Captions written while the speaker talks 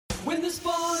When this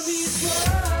boy meets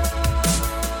world,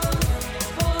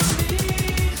 boy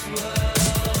meets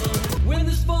world. When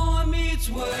this boy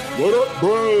meets world. What up,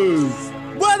 bros?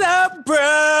 What up, bros?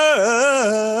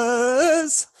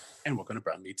 And welcome to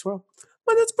Brown Meets World.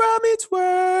 When it's Brown Meets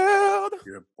World.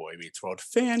 Your Boy Meets World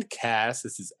fan cast.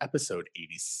 This is episode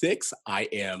 86. I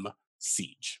am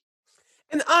Siege.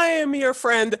 And I am your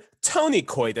friend, Tony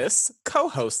Coitus,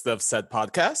 co-host of said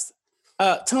podcast.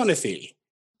 Tonathy,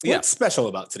 Yeah. what's special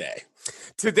about today?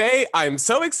 Today, I'm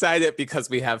so excited because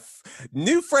we have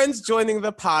new friends joining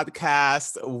the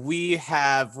podcast. We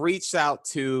have reached out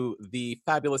to the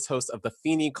fabulous host of the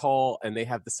Feeney Call, and they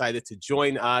have decided to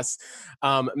join us.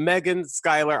 Megan,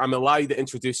 Skylar, I'm going to allow you to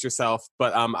introduce yourself,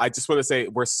 but I just want to say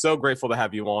we're so grateful to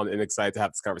have you on and excited to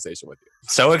have this conversation with you.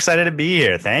 So excited to be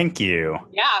here. Thank you.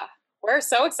 Yeah, we're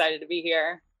so excited to be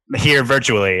here. Here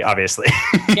virtually, obviously.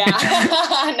 Yeah,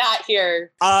 not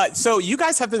here. So you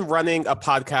guys have been running a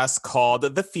podcast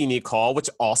called The Feeney Call, which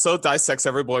also dissects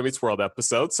every Boy Meets World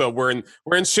episode. So we're in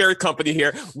shared company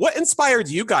here. What inspired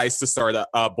you guys to start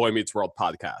a Boy Meets World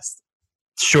podcast?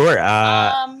 Sure.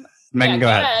 Megan, go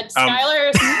ahead.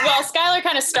 Skylar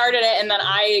kind of started it, and then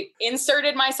I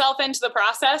inserted myself into the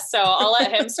process. So I'll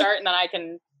let him start, and then I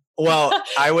can. Well,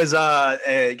 I was,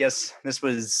 I guess this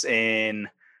was in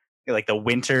like the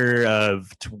winter of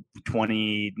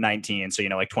 2019. So,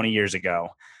 like 20 years ago.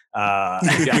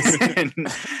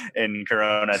 In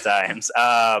Corona times.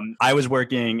 I was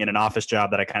working in an office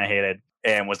job that I kind of hated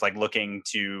and was like looking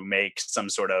to make some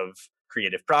sort of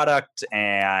creative product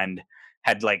and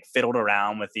had like fiddled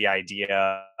around with the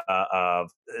idea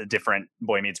of different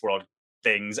Boy Meets World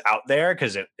things out there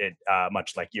because it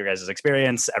much like your guys'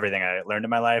 experience, everything I learned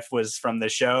in my life was from the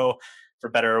show, for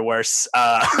better or worse.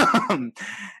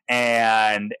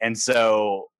 And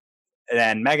so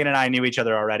then Megan and I knew each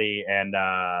other already, and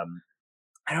I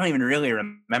don't even really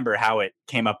remember how it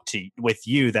came up with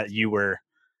you that you were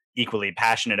equally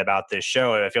passionate about this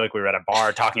show. I feel like we were at a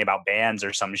bar talking about bands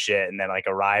or some shit, and then like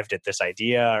arrived at this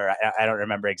idea, or I don't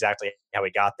remember exactly how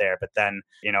we got there. But then,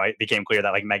 it became clear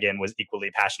that like Megan was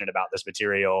equally passionate about this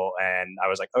material, and I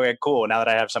was like, okay, cool. Now that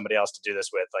I have somebody else to do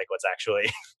this with, like, let's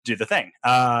actually do the thing.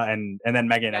 And then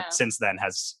Megan since then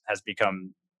has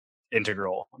become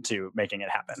integral to making it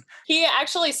happen. He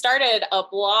actually started a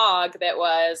blog that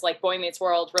was like Boy Meets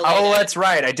World related. Oh, that's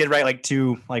right. I did write like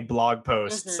 2 like blog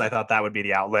posts. Mm-hmm. I thought that would be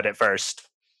the outlet at first.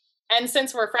 And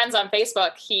since we're friends on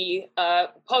Facebook, he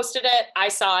posted it. I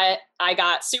saw it. I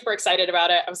got super excited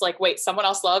about it. I was like, wait, someone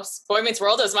else loves Boy Meets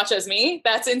World as much as me?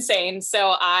 That's insane.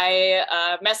 So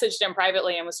I messaged him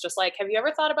privately and was just like, have you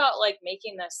ever thought about like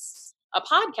making this a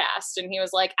podcast? And he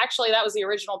was like, actually, that was the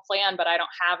original plan, but I don't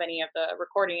have any of the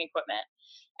recording equipment.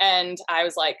 And I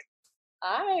was like,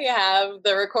 I have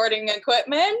the recording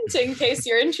equipment in case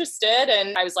you're interested.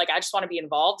 And I was like, I just want to be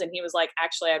involved. And he was like,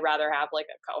 actually, I'd rather have like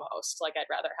a co-host. Like,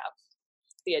 I'd rather have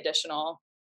the additional,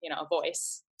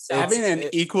 voice. So having an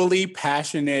equally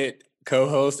passionate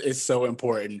co-host is so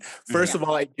important. First of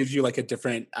all, it gives you like a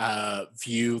different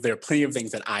view. There are plenty of things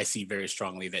that I see very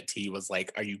strongly that T was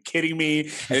like, are you kidding me?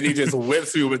 And then he just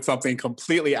whips through with something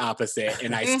completely opposite.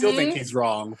 And I still think he's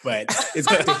wrong, but it's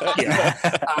good to hear.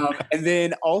 And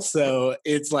then also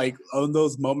it's like on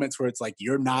those moments where it's like,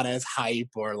 you're not as hype,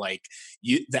 or like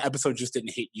the episode just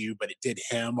didn't hit you, but it did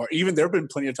him. Or even there have been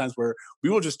plenty of times where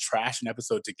we will just trash an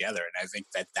episode together. And I think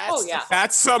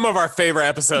that's some of our favorite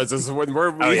episodes is when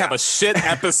we have a shit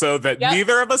episode that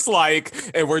neither of us like,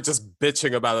 and we're just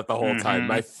bitching about it the whole time.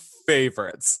 My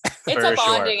favorites. It's a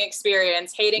bonding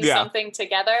experience, hating something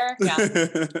together. Yeah,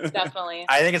 definitely.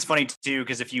 I think it's funny too,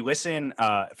 because if you listen,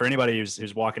 for anybody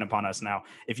who's walking upon us now,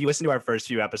 if you listen to our first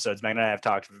few episodes, Megan and I have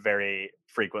talked very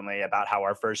frequently about how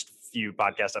our first few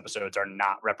podcast episodes are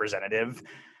not representative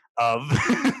of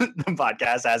the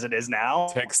podcast as it is now.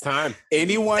 Takes time.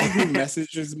 Anyone who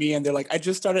messages me and they're like, I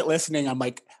just started listening, I'm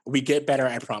like, we get better,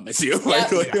 I promise you.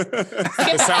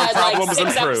 The sound problem is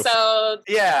improved.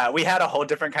 Yeah, we had a whole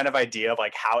different kind of idea of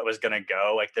like how it was gonna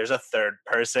go. Like there's a third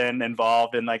person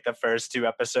involved in like the first 2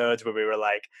 episodes where we were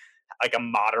like a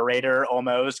moderator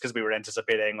almost, because we were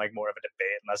anticipating like more of a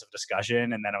debate and less of a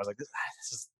discussion. And then I was like, this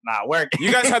is not working.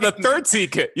 You guys had the third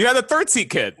seat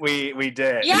kid. We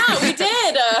did. Yeah, we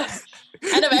did.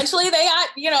 And eventually they got,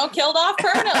 killed off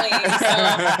permanently.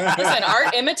 So listen,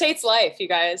 art imitates life, you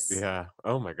guys. Yeah.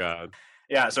 Oh my God.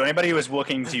 Yeah. So anybody who is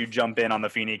looking to jump in on the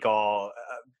Feeney Call,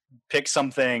 pick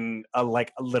something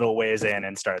like a little ways in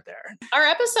and start there. Our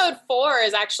episode 4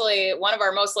 is actually one of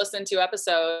our most listened to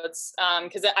episodes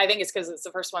because I think it's because it's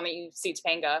the first one that you see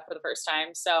Topanga for the first time.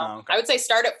 So Okay. I would say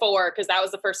start at 4 because that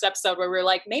was the first episode where we were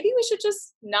like, maybe we should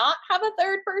just not have a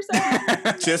third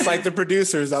person. Just like the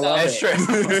producers, I love That's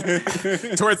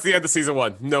it. Towards the end of season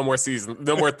 1, no more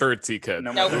third T kid.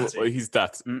 No more Nope. third T. He's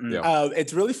death. Mm-mm. Yeah.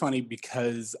 It's really funny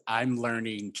because I'm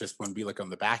learning just when we look on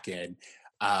the back end.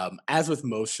 As with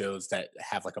most shows that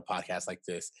have like a podcast like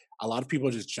this, a lot of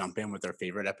people just jump in with their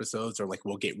favorite episodes, or like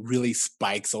we'll get really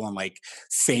spikes on like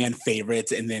fan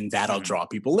favorites, and then that'll Mhm. draw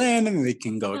people in, and they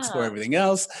can go explore Ah. everything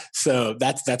else. So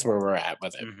that's where we're at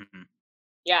with it. Mhm.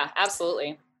 Yeah,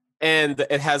 absolutely. And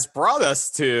it has brought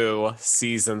us to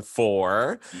season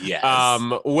 4, Yes.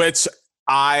 which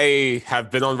I have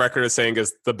been on record as saying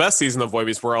is the best season of Boy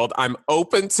Meets World. I'm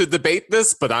open to debate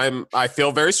this, but I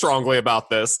feel very strongly about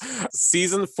this.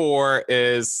 Season 4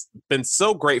 is been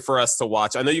so great for us to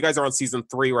watch. I know you guys are on season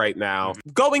 3 right now.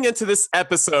 Going into this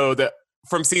episode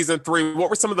from season 3, what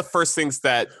were some of the first things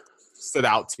that stood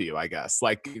out to you, I guess?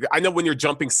 Like, I know when you're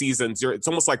jumping seasons, it's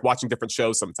almost like watching different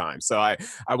shows sometimes. So I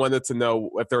wanted to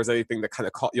know if there was anything that kind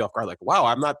of caught you off guard, like, wow,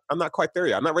 I'm not quite there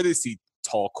yet. I'm not ready to see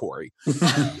tall Corey.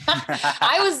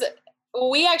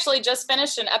 We actually just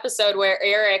finished an episode where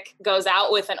Eric goes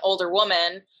out with an older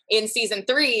woman in season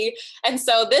 3. And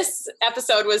so this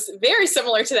episode was very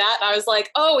similar to that. And I was like,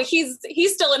 oh, he's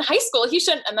still in high school. He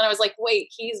shouldn't. And then I was like, wait,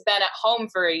 he's been at home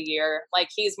for a year. Like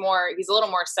he's a little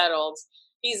more settled.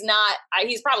 He's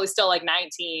probably still like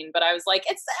 19, but I was like,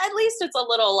 it's a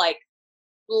little like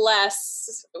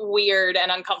less weird and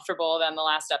uncomfortable than the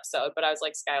last episode. But I was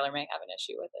like, Skylar may have an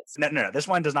issue with it. No. This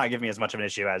one does not give me as much of an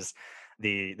issue as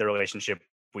the relationship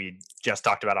we just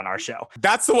talked about on our show.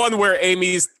 That's the one where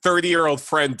Amy's 30-year-old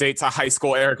friend dates a high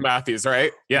school Eric Matthews,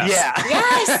 right? Yes. Yeah.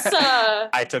 Yes.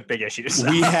 I took big issues.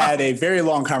 We had a very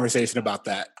long conversation about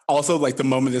that. Also, like the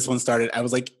moment this one started, I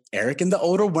was like, Eric and the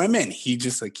older women, he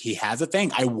has a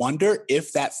thing. I wonder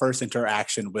if that first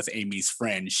interaction with Amy's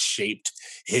friend shaped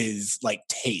his like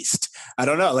taste. I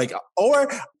don't know. Like,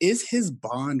 or is his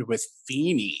bond with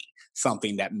Feeney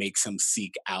something that makes him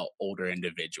seek out older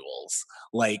individuals?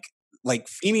 Like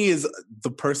Feeney is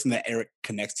the person that Eric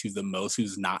connects to the most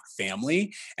who's not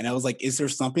family. And I was like, is there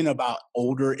something about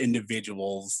older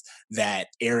individuals that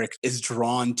Eric is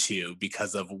drawn to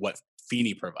because of what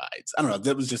Feeney provides? I don't know.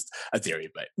 That was just a theory,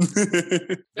 but This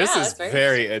Yeah, is that's very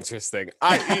very interesting.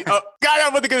 God, I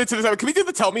want to get into this. Can we do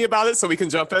the tell me about it so we can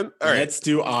jump in? All right. let's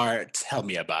do our tell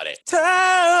me about it.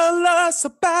 Tell us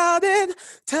about it.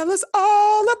 Tell us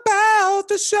all about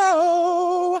the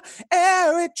show.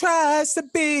 Eric tries to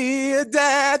be a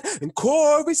dad, and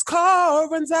Corey's car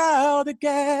runs out of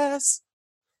gas.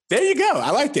 There you go.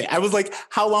 I liked it. I was like,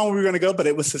 how long were we going to go? But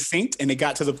it was succinct and it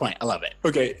got to the point. I love it.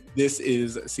 Okay, this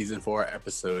is season 4,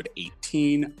 episode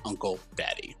 18, Uncle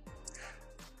Daddy.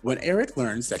 When Eric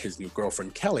learns that his new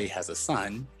girlfriend Kelly has a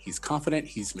son, he's confident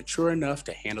he's mature enough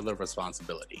to handle the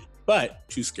responsibility, but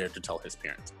too scared to tell his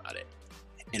parents about it.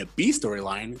 In a B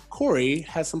storyline, Corey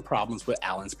has some problems with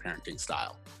Alan's parenting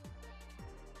style.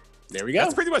 There we go.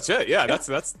 That's pretty much it. Yeah, that's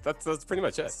pretty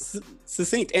much it.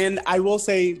 Succinct. And I will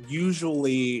say,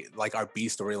 usually, like our B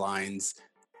storylines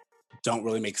don't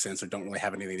really make sense or don't really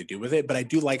have anything to do with it. But I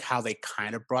do like how they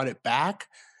kind of brought it back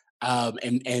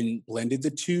and blended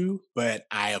the two. But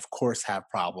I, of course, have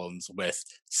problems with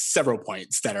several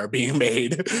points that are being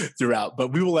made throughout.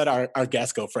 But we will let our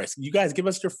guests go first. You guys give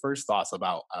us your first thoughts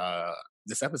about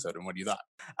this episode and what you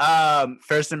thought.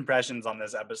 First impressions on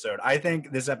this episode. I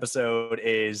think this episode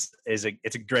it's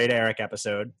a great Eric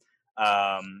episode.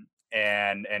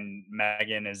 And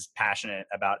Megan is passionate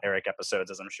about Eric episodes,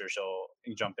 as I'm sure she'll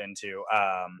jump into.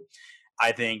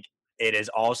 I think it is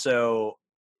also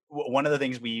one of the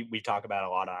things we talk about a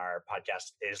lot on our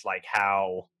podcast is like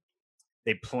how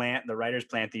the writers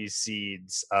plant these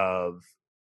seeds of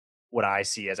what I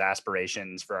see as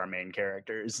aspirations for our main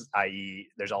characters, i.e.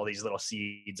 there's all these little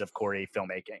seeds of Corey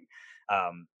filmmaking.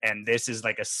 And this is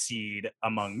like a seed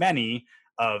among many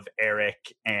of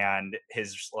Eric and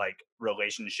his like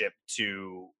relationship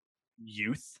to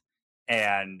youth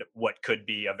and what could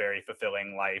be a very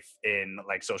fulfilling life in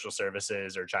like social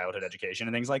services or childhood education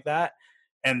and things like that.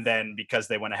 And then because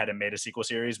they went ahead and made a sequel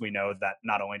series, we know that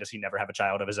not only does he never have a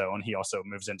child of his own, he also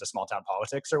moves into small town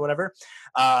politics or whatever.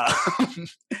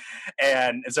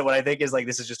 And so what I think is like,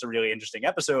 this is just a really interesting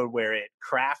episode where it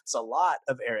crafts a lot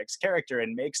of Eric's character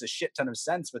and makes a shit ton of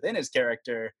sense within his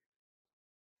character.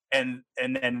 And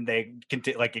then they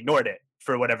like ignored it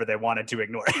for whatever they wanted to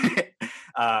ignore it.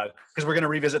 Because we're going to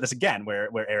revisit this again,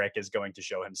 where Eric is going to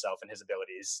show himself and his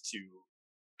abilities to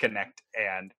connect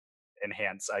and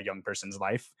enhance a young person's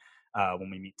life when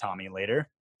we meet Tommy later.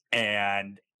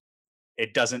 And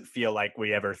it doesn't feel like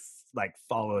we ever like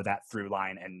follow that through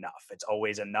line enough. It's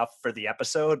always enough for the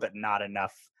episode, but not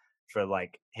enough for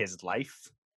like his life.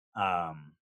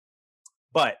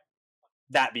 But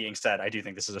that being said, I do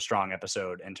think this is a strong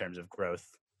episode in terms of growth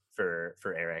for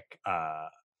Eric.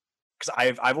 Because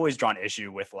I've always drawn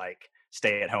issue with like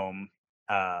stay at home,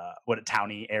 what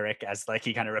townie Eric, as like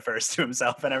he kind of refers to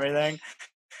himself and everything,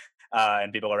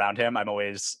 and people around him. I'm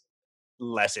always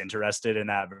less interested in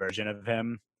that version of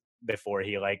him before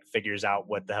he like figures out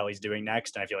what the hell he's doing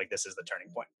next. And I feel like this is the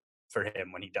turning point for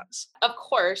him when he does. Of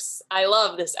course, I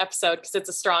love this episode because it's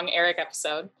a strong Eric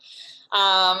episode.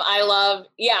 I love,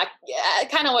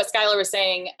 kind of what Skylar was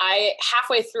saying.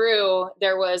 Halfway through,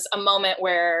 there was a moment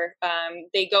where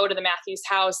they go to the Matthews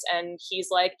house and he's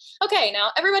like, okay, now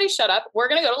everybody shut up. We're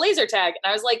going to go to laser tag. And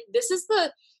I was like,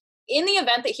 in the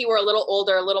event that he were a little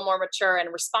older, a little more mature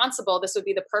and responsible, this would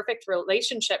be the perfect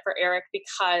relationship for Eric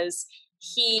because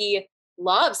he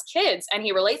loves kids and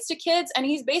he relates to kids and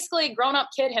he's basically a grown-up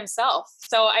kid himself.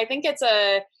 So I think it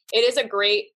is a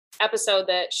great episode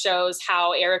that shows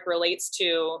how Eric relates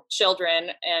to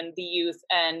children and the youth.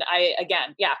 And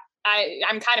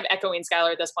I'm kind of echoing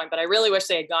Skylar at this point, but I really wish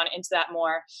they had gone into that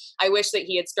more. I wish that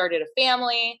he had started a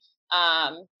family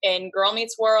in Girl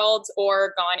Meets World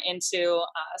or gone into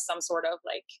some sort of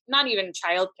like, not even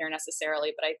childcare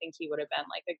necessarily, but I think he would have been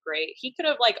like he could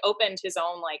have like opened his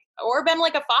own like, or been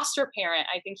like a foster parent.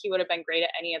 I think he would have been great at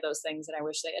any of those things. And I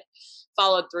wish they had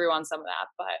followed through on some of that,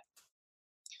 but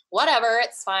whatever,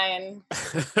 it's fine.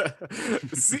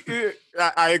 See,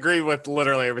 I agree with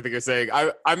literally everything you're saying.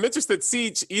 I'm interested,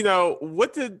 Siege,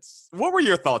 what were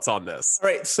your thoughts on this? All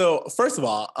right. So first of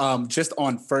all, just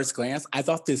on first glance, I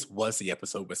thought this was the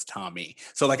episode with Tommy.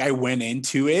 So like I went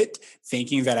into it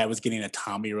thinking that I was getting a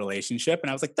Tommy relationship and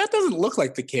I was like, that doesn't look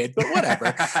like the kid, but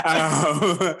whatever.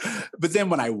 But then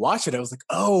when I watched it, I was like,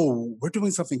 oh, we're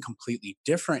doing something completely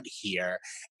different here.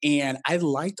 And I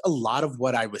liked a lot of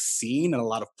what I was seeing and a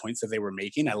lot of points that they were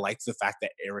making. I liked the fact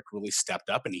that Eric really stepped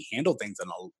up and he handled things in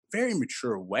a very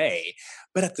mature way.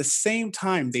 But at the same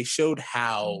time, they showed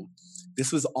how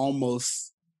this was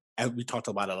almost, and we talked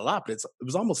about it a lot, but it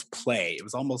was almost play. It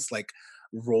was almost like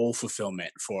role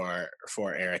fulfillment for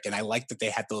Eric. And I liked that they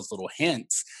had those little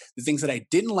hints. The things that I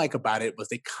didn't like about it was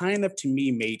they kind of, to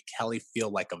me, made Kelly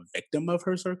feel like a victim of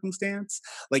her circumstance.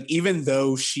 Like, even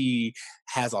though she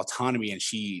has autonomy and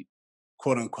she,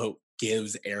 quote unquote,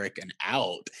 gives Eric an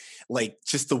out, like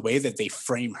just the way that they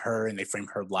frame her and they frame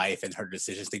her life and her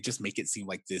decisions, they just make it seem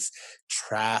like this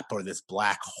trap or this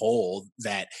black hole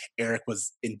that Eric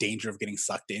was in danger of getting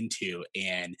sucked into.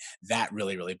 And that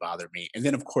really, really bothered me. And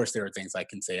then of course there are things I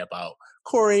can say about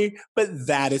Corey, but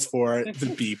that is for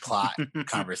the B plot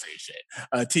conversation.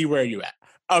 T, where are you at?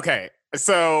 Okay,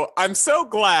 so I'm so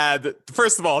glad,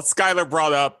 first of all, Skylar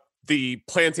brought up the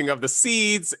planting of the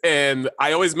seeds, and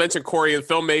I always mention Corey in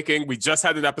filmmaking. We just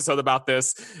had an episode about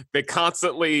this. They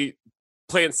constantly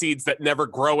plant seeds that never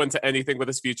grow into anything with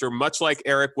his future, much like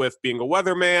Eric with being a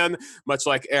weatherman, much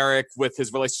like Eric with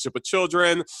his relationship with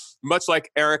children, much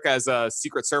like Eric as a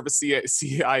Secret Service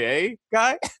CIA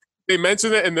guy. They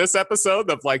mention it in this episode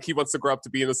of like he wants to grow up to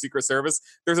be in the Secret Service.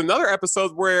 There's another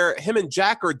episode where him and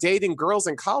Jack are dating girls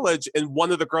in college, and one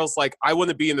of the girls like, I want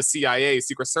to be in the CIA,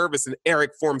 Secret Service, and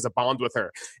Eric forms a bond with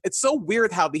her. It's so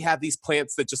weird how they have these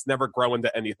plants that just never grow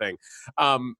into anything.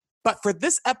 But for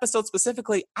this episode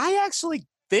specifically, I actually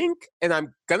think, and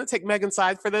I'm going to take Megan's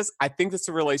side for this, I think this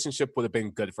relationship would have been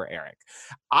good for Eric.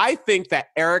 I think that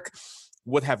Eric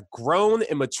would have grown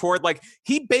and matured. Like,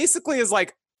 he basically is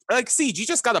like Siege, you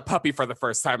just got a puppy for the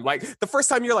first time. Like, the first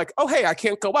time you're like, oh, hey, I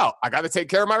can't go out. I got to take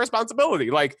care of my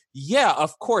responsibility. Like, yeah,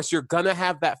 of course, you're going to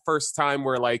have that first time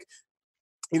where, like,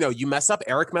 you mess up.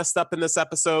 Eric messed up in this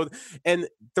episode, and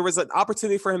there was an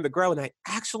opportunity for him to grow. And I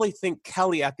actually think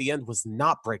Kelly at the end was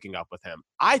not breaking up with him.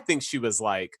 I think she was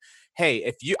like,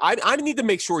 hey, I need to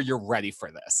make sure you're ready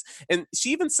for this. And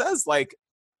she even says, like,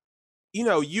 you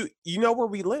know where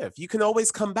we live. You can always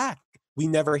come back. We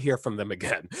never hear from them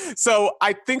again. So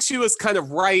I think she was kind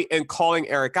of right in calling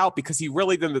Eric out because he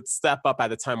really didn't step up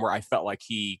at a time where I felt like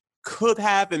he could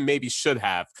have and maybe should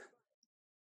have.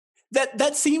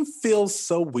 That scene feels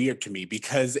so weird to me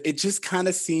because it just kind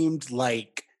of seemed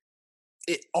like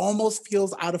it almost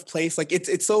feels out of place. Like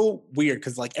it's so weird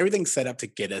because like everything's set up to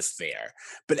get us there,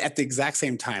 but at the exact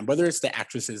same time, whether it's the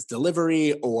actress's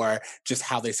delivery or just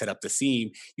how they set up the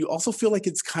scene, you also feel like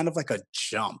it's kind of like a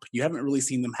jump. You haven't really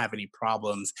seen them have any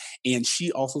problems, and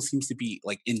she also seems to be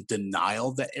like in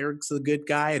denial that Eric's a good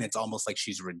guy, and it's almost like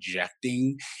she's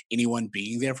rejecting anyone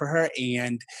being there for her.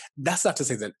 And that's not to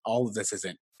say that all of this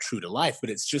isn't true to life,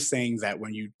 but it's just saying that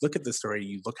when you look at the story,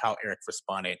 you look how Eric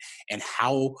responded and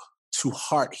how to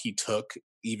heart he took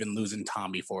even losing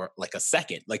Tommy for like a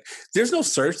second. Like there's no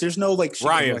search, there's no like she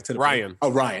goes back to the- Ryan.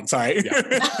 Oh, Ryan, sorry.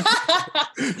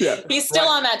 Yeah. He's still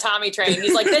on that Tommy train.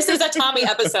 He's like, this is a Tommy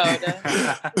episode.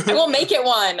 I will make it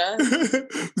one.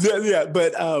 Yeah,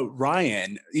 but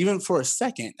Ryan, even for a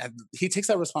second, he takes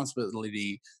that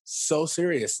responsibility so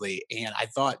seriously. And I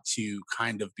thought to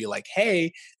kind of be like,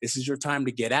 hey, this is your time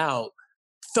to get out,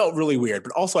 felt really weird.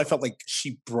 But also I felt like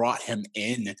she brought him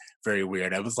in very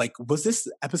weird. I was like, was this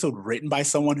episode written by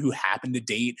someone who happened to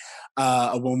date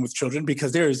a woman with children?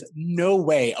 Because there's no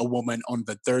way a woman on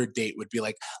the third date would be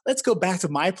like, let's go back to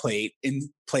my place,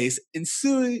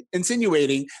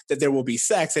 insinuating that there will be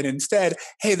sex. And instead,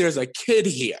 hey, there's a kid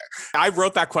here. I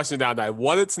wrote that question down. And I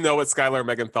wanted to know what Skylar and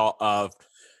Megan thought of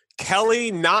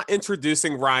Kelly not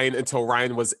introducing Ryan until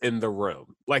Ryan was in the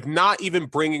room. Like not even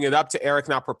bringing it up to Eric,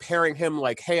 not preparing him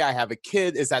like, hey, I have a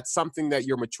kid. Is that something that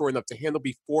you're mature enough to handle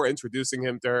before introducing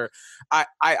him to her?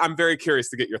 I'm very curious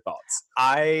to get your thoughts.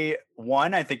 I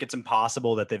think it's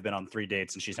impossible that they've been on 3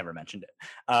 dates and she's never mentioned it.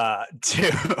 2,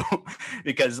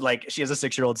 because like she has a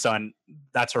 6-year-old son.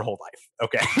 That's her whole life.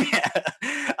 Okay.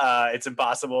 It's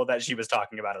impossible that she was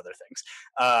talking about other things.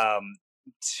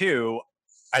 2,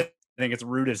 I think it's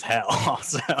rude as hell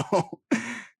also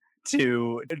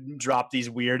to drop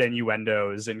these weird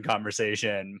innuendos in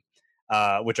conversation,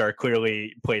 which are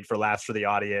clearly played for laughs for the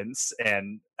audience,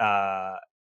 and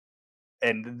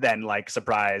then like,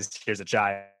 surprise, here's a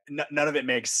child. None of it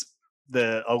makes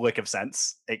a lick of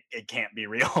sense. It can't be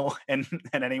real in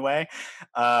any way,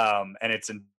 and it's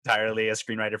entirely a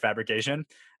screenwriter fabrication.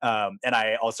 And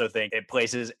I also think it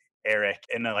places Eric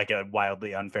in a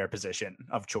wildly unfair position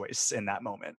of choice in that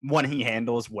moment. One he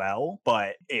handles well,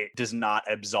 but it does not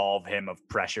absolve him of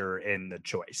pressure in the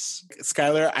choice.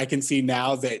 Skylar, I can see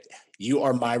now that you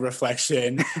are my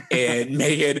reflection and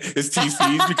Megan is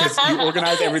TC's because you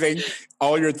organize everything,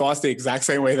 all your thoughts the exact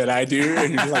same way that I do.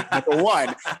 And you're like, number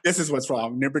 1, this is what's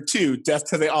wrong. Number 2, death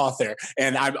to the author.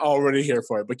 And I'm already here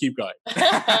for it, but keep going.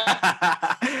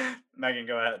 Megan,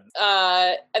 go ahead.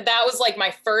 That was like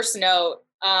my first note.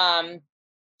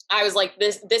 I was like,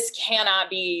 this cannot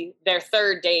be their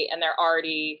third date and they're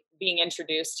already being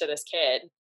introduced to this kid.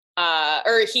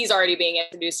 Or he's already being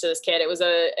introduced to this kid. It was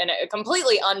a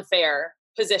completely unfair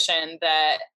position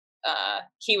that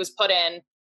he was put in,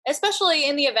 especially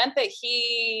in the event that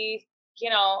he,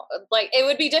 like it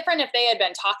would be different if they had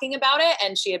been talking about it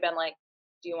and she had been like,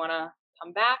 do you want to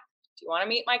come back? Do you want to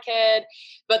meet my kid?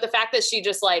 But the fact that she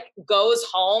just like goes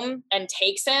home and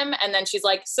takes him and then she's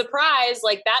like, surprise,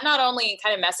 like that not only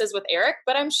kind of messes with Eric,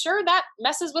 but I'm sure that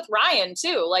messes with Ryan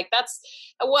too. Like that's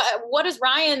what is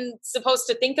Ryan supposed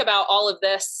to think about all of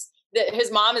this? That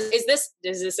his mom is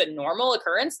this a normal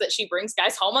occurrence that she brings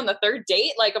guys home on the third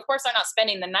date? Like, of course they're not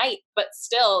spending the night, but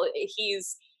still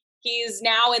he's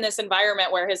now in this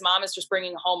environment where his mom is just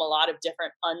bringing home a lot of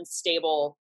different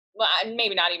unstable, well,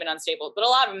 maybe not even unstable, but a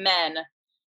lot of men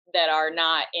that are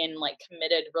not in like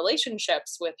committed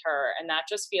relationships with her. And that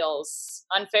just feels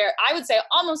unfair. I would say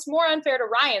almost more unfair to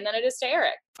Ryan than it is to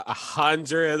Eric.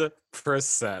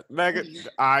 100%. Megan,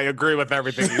 I agree with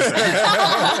everything you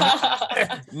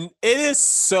said. It is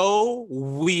so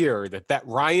weird that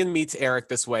Ryan meets Eric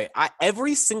this way.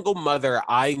 Every single mother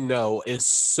I know is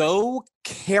so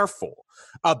careful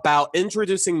about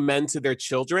introducing men to their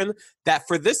children that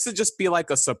for this to just be like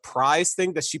a surprise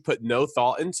thing that she put no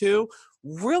thought into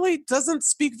really doesn't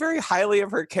speak very highly of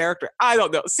her character. I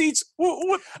don't know. Siege,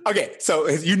 what? Okay, so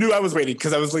you knew I was waiting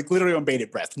because I was like literally on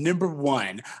bated breath. Number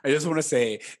 1, I just want to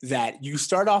say that you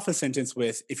start off a sentence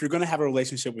with, if you're going to have a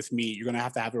relationship with me, you're going to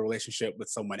have a relationship with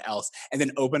someone else, and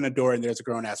then open a door and there's a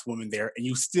grown-ass woman there, and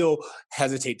you still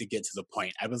hesitate to get to the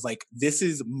point. I was like, this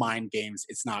is mind games.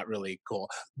 It's not really cool.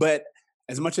 But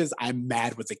as much as I'm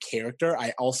mad with the character,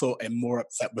 I also am more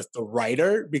upset with the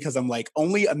writer because I'm like,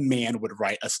 only a man would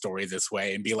write a story this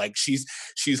way and be like, she's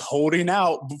holding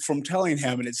out from telling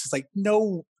him. And it's just like,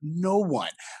 no one.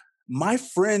 My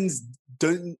friends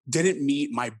didn't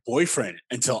meet my boyfriend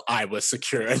until I was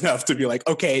secure enough to be like,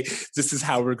 okay, this is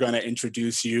how we're going to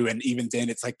introduce you. And even then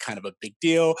it's like kind of a big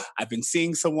deal. I've been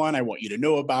seeing someone. I want you to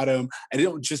know about him. I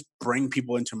don't just bring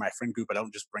people into my friend group. I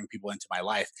don't just bring people into my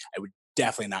life. I would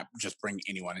definitely not just bring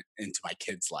anyone into my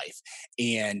kid's life.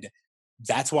 And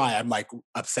that's why I'm like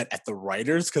upset at the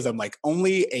writers, because I'm like,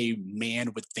 only a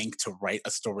man would think to write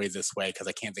a story this way, because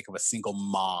I can't think of a single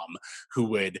mom who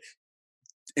would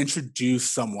introduce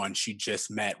someone she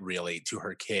just met really to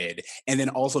her kid and then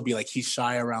also be like, he's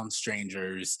shy around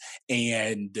strangers,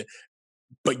 and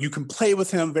but you can play with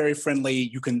him very friendly,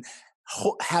 you can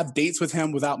have dates with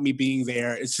him without me being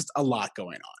there. It's just a lot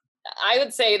going on. I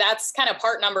would say that's kind of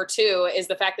part number 2, is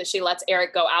the fact that she lets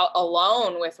Eric go out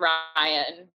alone with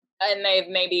Ryan. And they've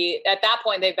maybe, at that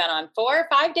point, they've been on 4 or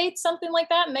 5 dates, something like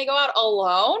that, and they go out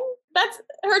alone? That's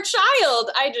her child.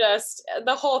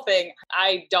 The whole thing,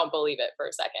 I don't believe it for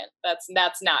a second.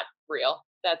 That's not real.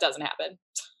 That doesn't happen.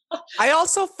 I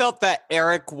also felt that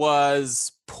Eric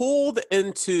was pulled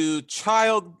into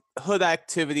childhood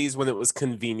activities when it was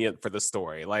convenient for the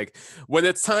story. Like when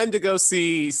it's time to go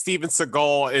see Steven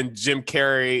Seagal and Jim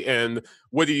Carrey and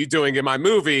What Are You Doing in My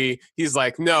Movie? He's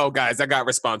like, no, guys, I got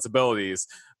responsibilities.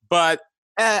 But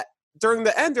during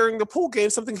the pool game,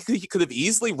 something he could have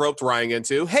easily roped Ryan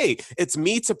into. Hey, it's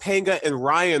me, Topanga, and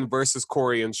Ryan versus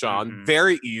Corey and Sean. Mhm.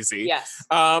 Very easy. Yes.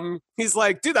 He's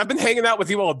like, dude, I've been hanging out with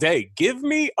you all day. Give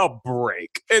me a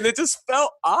break. And it just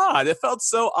felt odd. It felt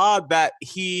so odd that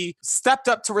he stepped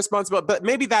up to responsibility. But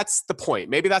maybe that's the point.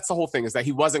 Maybe that's the whole thing, is that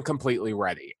he wasn't completely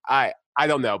ready. I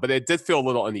don't know, but it did feel a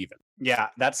little uneven. Yeah,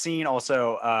 that scene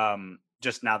also,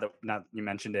 just now that you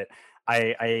mentioned it,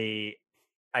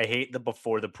 I hate the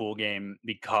before the pool game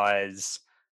because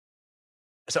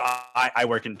so I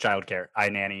work in childcare. I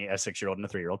nanny a 6-year-old and a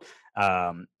 3-year-old.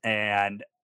 And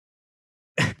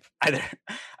I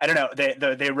don't know.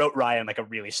 They wrote Ryan like a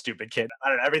really stupid kid. I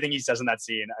don't know. Everything he says in that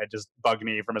scene, it just bugged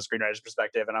me from a screenwriter's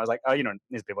perspective. And I was like, oh,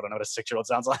 these people don't know what a 6-year-old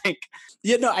sounds like.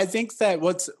 Yeah, no, I think that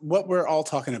what we're all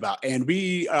talking about, and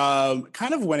we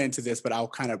kind of went into this, but I'll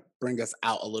kind of bring us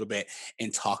out a little bit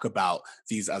and talk about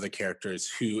these other characters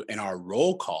who, in our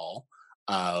roll call,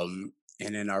 we are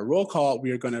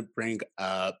going to bring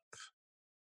up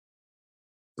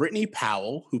Brittany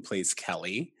Powell, who plays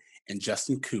Kelly, and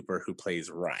Justin Cooper, who plays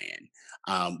Ryan.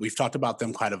 We've talked about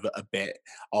them quite a bit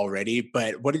already,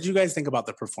 but what did you guys think about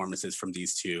the performances from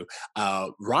these two?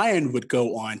 Ryan would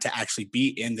go on to actually be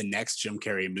in the next Jim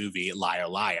Carrey movie, Liar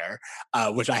Liar,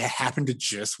 which I happened to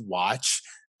just watch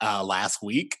last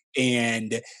week.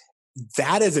 And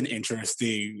that is an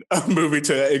interesting movie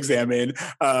to examine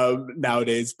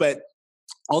nowadays. But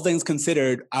all things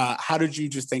considered, how did you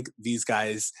just think these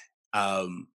guys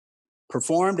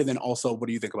performed, and then also what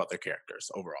do you think about their characters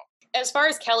overall? As far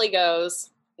as Kelly goes,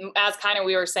 as kind of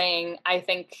we were saying, I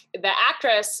think the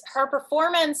actress, her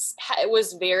performance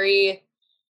was very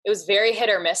hit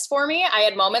or miss for me. I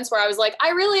had moments where I was like,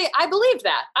 I believed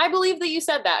that. I believe that you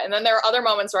said that. And then there are other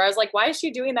moments where I was like, why is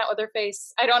she doing that with her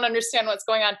face? I don't understand what's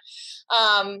going on.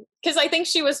 Cause I think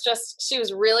she was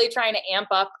really trying to amp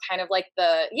up kind of like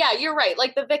you're right.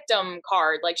 Like the victim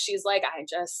card. Like she's like, I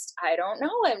don't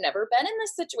know. I've never been in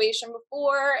this situation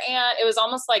before. And it was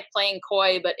almost like playing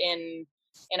coy, but in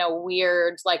a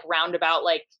weird, like roundabout,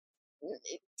 like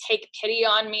take pity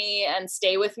on me and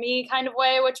stay with me kind of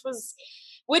way, which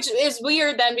is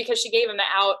weird then because she gave him the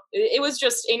out. It was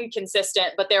just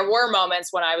inconsistent, but there were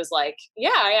moments when I was like,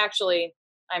 yeah, I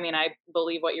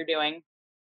believe what you're doing.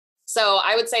 So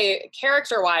I would say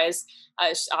character-wise,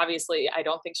 obviously, I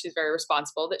don't think she's very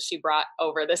responsible that she brought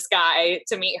over this guy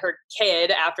to meet her kid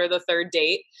after the 3rd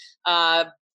date.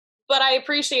 But I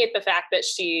appreciate the fact that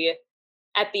she,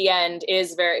 at the end,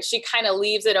 she kind of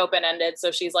leaves it open-ended. So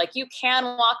she's like, you can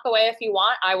walk away if you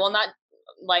want. I will not,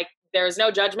 there's no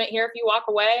judgment here if you walk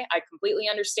away. I completely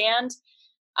understand.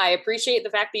 I appreciate the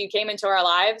fact that you came into our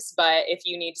lives, but if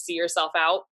you need to see yourself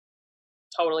out,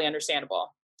 totally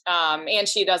understandable. And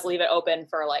she does leave it open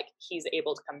for he's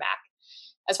able to come back.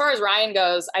 As far as Ryan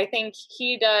goes, I think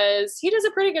he does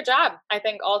a pretty good job. I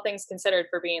think all things considered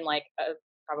for being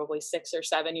probably 6 or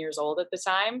 7 years old at the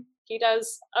time, he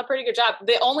does a pretty good job.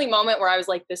 The only moment where I was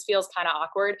like, this feels kind of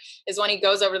awkward is when he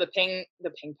goes over the ping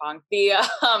pong,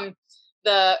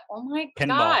 oh my Pinball.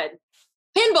 God.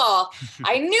 Pinball.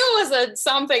 I knew it was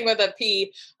something with a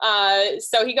P.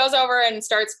 So he goes over and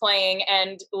starts playing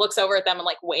and looks over at them and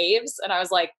waves. And I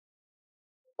was like,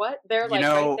 what? They're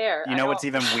right there. You know what's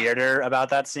even weirder about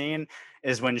that scene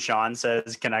is when Sean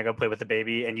says, can I go play with the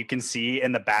baby? And you can see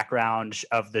in the background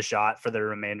of the shot for the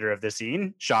remainder of the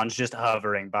scene, Sean's just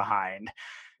hovering behind.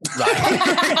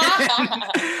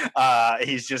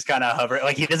 He's just kind of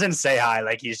hovering, he doesn't say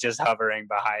hi, he's just hovering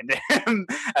behind him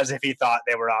as if he thought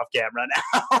they were off camera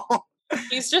now.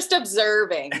 He's just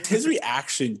observing. His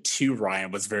reaction to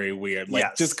Ryan was very weird,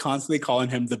 Yes. just constantly calling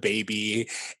him the baby,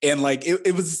 and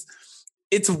it was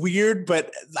it's weird,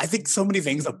 but I think so many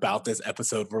things about this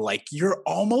episode were like, you're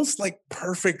almost like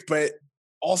perfect, but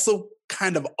also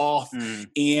kind of off. Mm.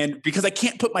 And because I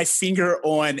can't put my finger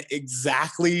on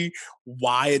exactly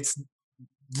why it's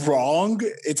wrong,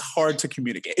 it's hard to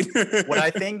communicate. What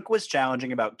I think was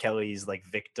challenging about Kelly's like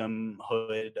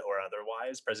victimhood or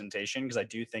otherwise presentation, because I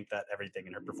do think that everything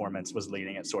in her performance was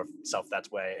leading itself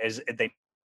that way, is they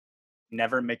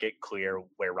never make it clear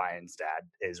where Ryan's dad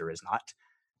is or is not.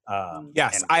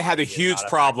 Yes, and I had why a he is huge not factor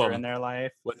problem in their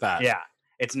life. with that. Yeah,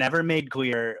 it's never made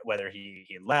clear whether he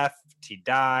left, he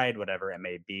died, whatever it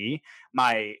may be.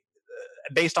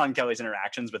 Based on Kelly's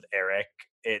interactions with Eric,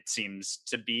 it seems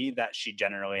to be that she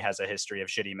generally has a history of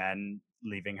shitty men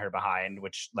leaving her behind,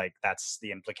 which like that's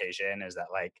the implication, is that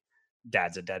like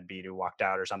dad's a deadbeat who walked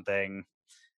out or something.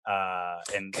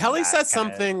 And Kelly that said kinda-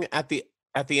 something at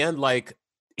the end, like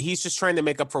he's just trying to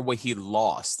make up for what he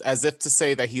lost, as if to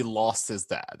say that he lost his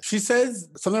dad. She says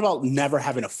something about never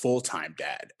having a full-time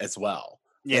dad as well.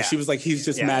 Like, Yeah. she was like, he's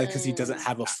just Yeah. mad because he doesn't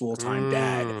have a full-time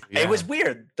dad. Yeah. It was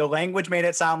weird. The language made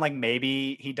it sound like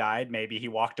maybe he died, maybe he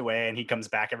walked away and he comes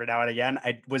back every now and again.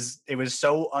 It was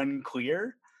so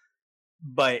unclear,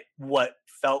 but what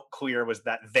felt clear was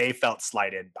that they felt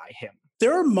slighted by him.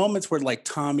 There are moments where like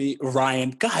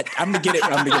Ryan, God, I'm gonna get it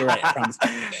right, I promise.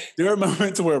 There are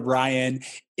moments where Ryan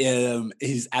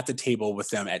he's at the table with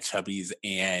them at Chubby's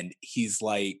and he's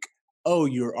like, oh,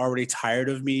 you're already tired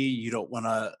of me, you don't want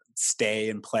to stay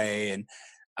and play. And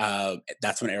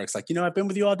that's when Eric's like, I've been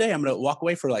with you all day, I'm gonna walk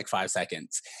away for like 5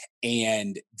 seconds.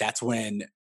 And that's when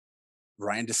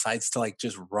Ryan decides to like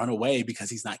just run away because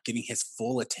he's not getting his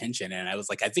full attention. And I was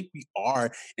like, I think we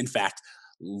are in fact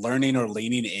learning or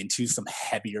leaning into some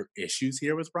heavier issues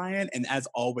here with Ryan. And as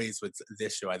always with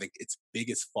this show, I think its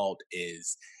biggest fault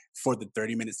is for the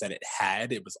 30 minutes that it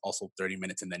had, it was also 30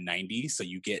 minutes in the 90s. So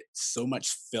you get so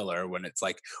much filler when it's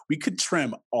like, we could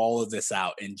trim all of this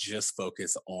out and just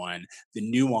focus on the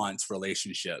nuanced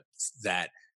relationships that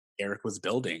Eric was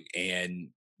building and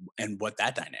what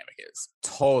that dynamic is.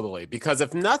 Totally. Because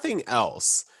if nothing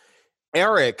else,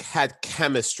 Eric had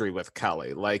chemistry with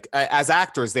Kelly. Like as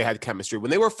actors, they had chemistry. When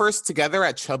they were first together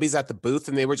at Chubby's at the booth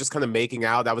and they were just kind of making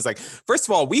out, I was like, first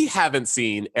of all, we haven't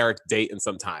seen Eric date in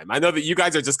some time. I know that you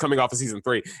guys are just coming off of season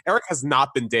 3. Eric has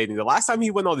not been dating. The last time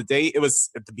he went on a date, it was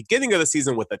at the beginning of the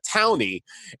season with a townie,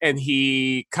 and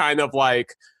he kind of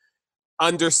like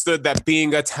understood that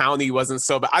being a townie wasn't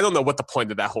so bad. I don't know what the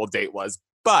point of that whole date was,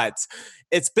 but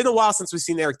it's been a while since we've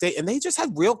seen Eric date, and they just had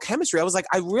real chemistry. I was like,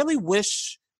 I really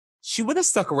wish she would have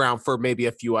stuck around for maybe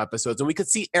a few episodes and we could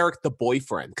see Eric the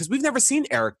boyfriend, because we've never seen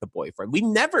Eric the boyfriend. We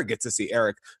never get to see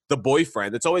Eric the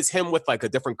boyfriend. It's always him with like a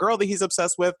different girl that he's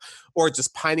obsessed with, or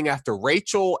just pining after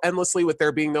Rachel endlessly with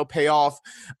there being no payoff.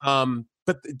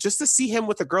 But just to see him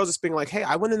with a girl just being like, hey,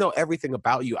 I want to know everything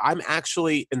about you, I'm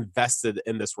actually invested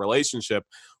in this relationship,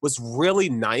 was really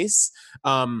nice.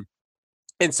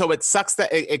 And so it sucks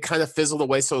that it kind of fizzled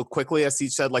away so quickly. As he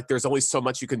said, like there's only so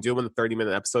much you can do in a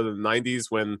 30-minute episode of the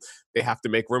 90s when they have to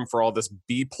make room for all this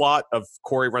B plot of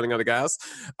Corey running out of gas.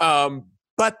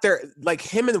 But they're like,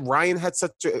 him and Ryan had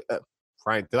such a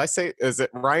Ryan, did I say, is it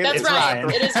Ryan? That's It's Ryan.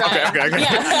 Ryan. It is Ryan. Okay.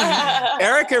 Yeah.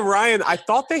 Eric and Ryan, I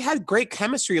thought they had great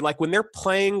chemistry. Like when they're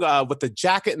playing with the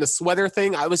jacket and the sweater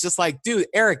thing, I was just like, dude,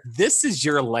 Eric, this is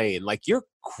your lane. Like you're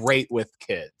great with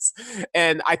kids.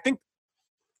 And I think,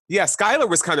 yeah, Skylar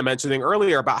was kind of mentioning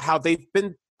earlier about how they've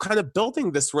been kind of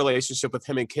building this relationship with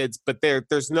him and kids, but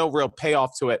there's no real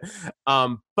payoff to it.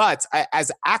 But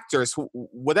as actors,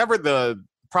 whatever the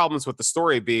problems with the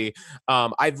story be,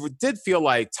 I did feel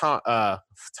like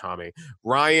Tommy,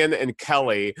 Ryan and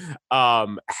Kelly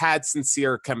had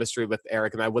sincere chemistry with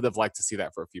Eric, and I would have liked to see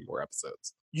that for a few more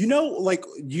episodes. Like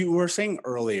you were saying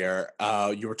earlier,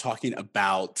 you were talking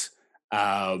about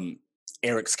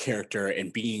Eric's character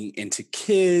and being into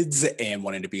kids and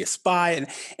wanting to be a spy.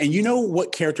 And you know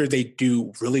what character they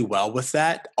do really well with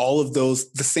that? All of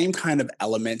those, the same kind of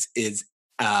elements is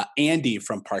Andy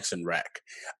from Parks and Rec.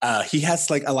 He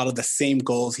has like a lot of the same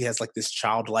goals. He has like this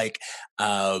childlike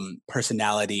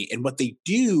personality. And what they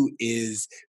do is,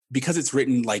 because it's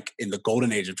written like in the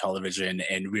golden age of television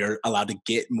and we are allowed to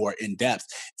get more in depth,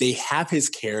 they have his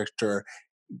character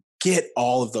get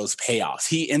all of those payoffs.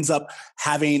 He ends up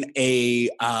having a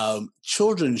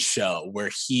children's show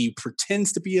where he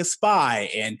pretends to be a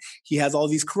spy and he has all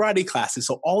these karate classes.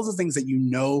 So all the things that you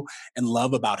know and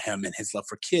love about him and his love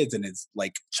for kids and his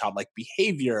like childlike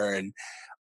behavior and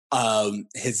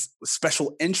his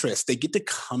special interests, they get to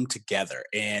come together.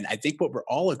 And I think what we're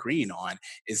all agreeing on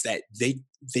is that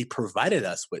they provided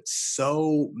us with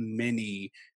so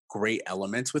many great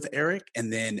elements with Eric,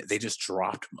 and then they just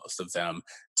dropped most of them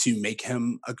to make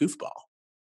him a goofball.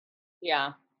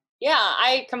 Yeah. Yeah,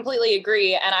 I completely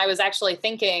agree. And I was actually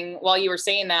thinking while you were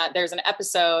saying that there's an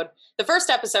episode, the first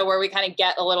episode where we kind of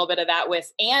get a little bit of that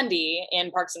with Andy in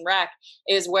Parks and Rec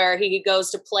is where he goes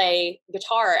to play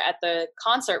guitar at the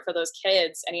concert for those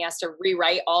kids and he has to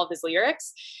rewrite all of his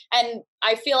lyrics. And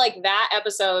I feel like that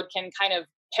episode can kind of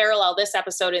parallel this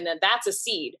episode in that that's a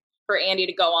seed for Andy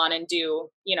to go on and do,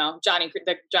 you know,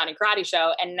 the Johnny Karate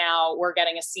Show. And now we're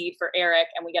getting a seed for Eric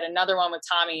and we get another one with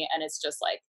Tommy and it's just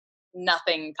like,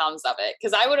 nothing comes of it,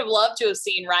 because I would have loved to have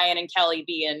seen Ryan and Kelly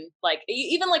be in like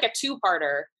even like a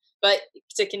 2-parter, but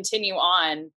to continue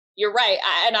on, you're right.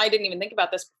 And I didn't even think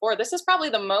about this before. This is probably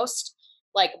the most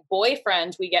like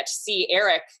boyfriend we get to see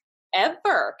Eric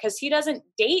ever, because he doesn't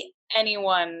date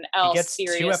anyone else He gets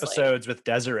seriously. 2 episodes with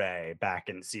Desiree back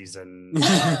in season 2,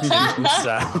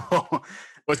 so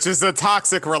Which is a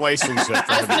toxic relationship. For I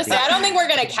was him gonna to say, be I don't think we're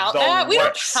gonna count The that. We don't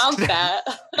worst. count that.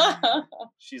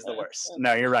 she's the worst.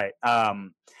 No, you're right.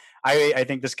 I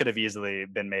think this could have easily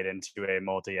been made into a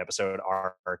multi-episode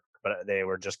arc, but they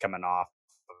were just coming off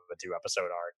of a 2-episode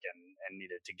arc and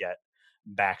needed to get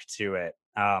back to it.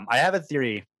 I have a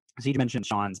theory. So you mentioned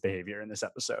Sean's behavior in this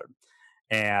episode,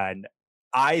 and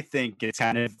I think it's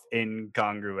kind of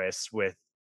incongruous with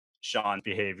Sean's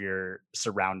behavior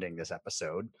surrounding this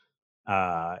episode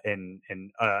in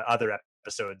other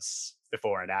episodes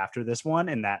before and after this one,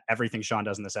 and that everything Sean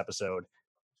does in this episode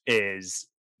is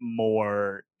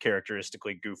more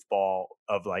characteristically goofball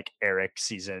of like Eric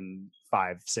season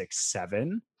 5, 6,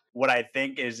 7. What I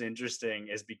think is interesting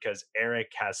is because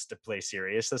Eric has to play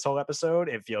serious this whole episode,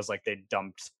 it feels like they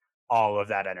dumped all of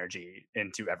that energy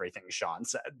into everything Sean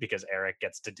said, because Eric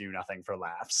gets to do nothing for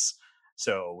laughs.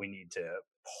 So we need to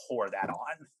pour that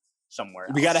on somewhere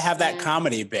else. We got to have that Mhm.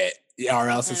 comedy bit, or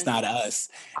else it's Mhm. not us.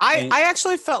 I And-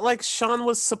 actually felt like Sean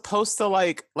was supposed to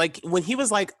like when he was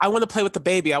like, I want to play with the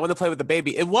baby. I want to play with the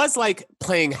baby. It was like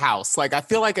playing house. Like, I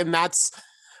feel like, and that's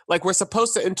like, we're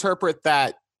supposed to interpret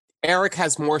that Eric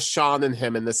has more Sean in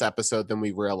him in this episode than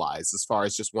we realize, as far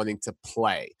as just wanting to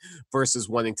play versus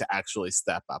wanting to actually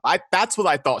step up. That's what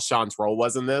I thought Sean's role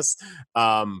was in this.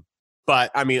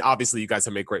 But I mean, obviously you guys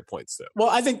have made great points too. Well,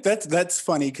 I think that's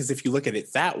funny, because if you look at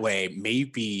it that way,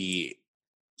 maybe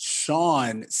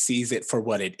Sean sees it for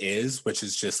what it is, which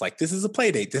is just like, this is a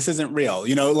play date. This isn't real,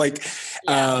 you know, like,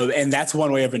 Yeah. and that's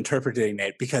one way of interpreting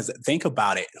it, because think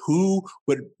about it. Who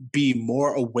would be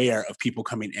more aware of people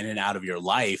coming in and out of your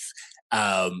life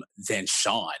than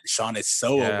Sean? Sean is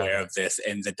so Yeah. aware of this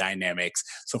and the dynamics.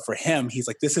 So for him, he's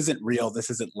like, this isn't real. This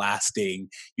isn't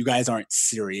lasting. You guys aren't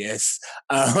serious.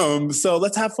 So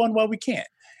let's have fun while we can.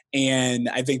 And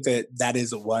I think that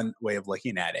is one way of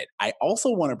looking at it. I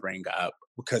also want to bring up,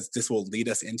 because this will lead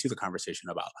us into the conversation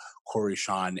about Corey,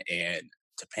 Sean, and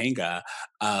Topanga,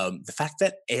 the fact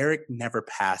that Eric never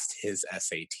passed his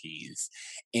SATs,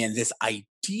 and this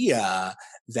idea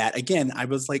that, again, I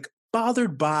was like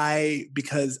bothered by,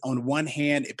 because on one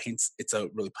hand it's a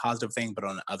really positive thing, but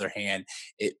on the other hand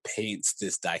it paints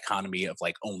this dichotomy of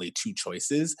like only 2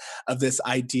 choices, of this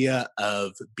idea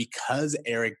of, because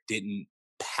Eric didn't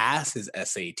pass his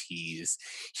SATs,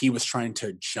 he was trying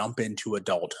to jump into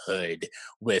adulthood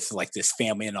with like this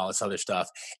family and all this other stuff.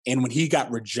 And when he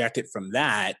got rejected from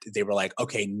that, they were like,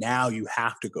 okay, now you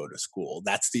have to go to school.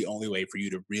 That's the only way for you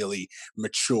to really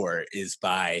mature, is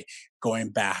by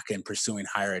going back and pursuing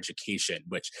higher education,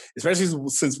 which, especially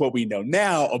since what we know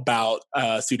now about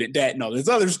student debt and all this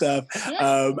other stuff,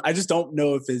 I just don't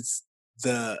know if it's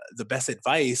the best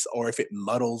advice, or if it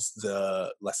muddles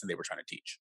the lesson they were trying to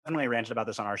teach. Definitely ranted about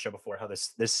this on our show before, how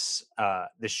this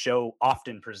show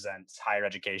often presents higher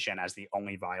education as the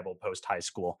only viable post high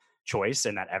school choice,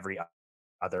 and that every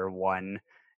other one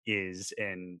is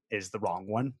the wrong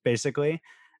one, basically.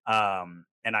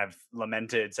 And I've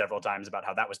lamented several times about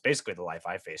how that was basically the life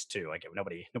I faced too. Like,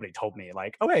 nobody told me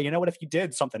like, oh, hey, you know what, if you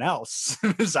did something else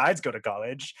besides go to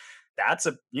college, that's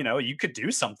you could do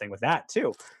something with that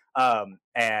too. And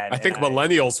I think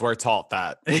millennials were taught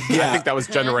that. I Yeah. think that was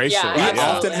Mhm. generational. Yeah, We right?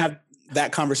 absolutely. often have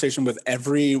that conversation with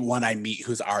everyone I meet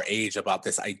who's our age, about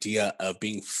this idea of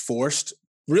being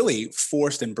really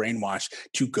forced and brainwashed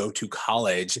to go to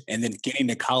college, and then getting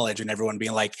to college and everyone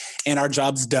being like, and our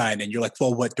job's done. And you're like,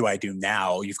 well, what do I do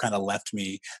now? You've kind of left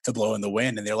me to blow in the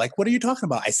wind. And they're like, what are you talking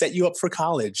about? I set you up for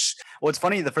college. Well, it's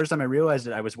funny. The first time I realized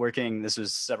it, I was working. This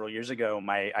was several years ago.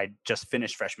 I just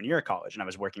finished freshman year of college, and I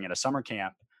was working at a summer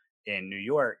camp in New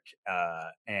York,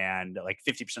 and like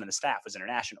 50% of the staff was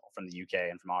international from the UK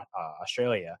and from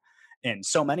Australia, and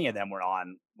so many of them were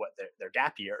on their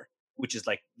gap year, which is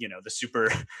like, the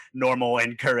super normal,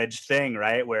 encouraged thing,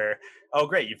 right? Where, oh,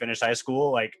 great, you finished high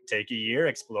school, like take a year,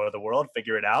 explore the world,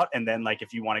 figure it out. And then like,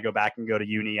 if you want to go back and go to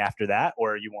uni after that,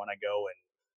 or you want to go and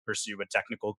pursue a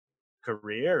technical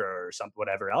career or something,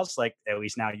 whatever else, like at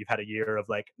least now you've had a year of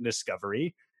like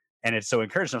discovery. And it's so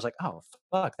encouraging. I was like, oh,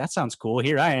 fuck, that sounds cool.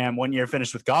 Here I am, 1 year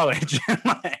finished with college.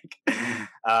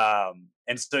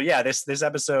 And so, yeah, this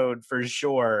episode for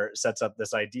sure sets up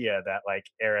this idea that like,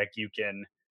 Eric, you can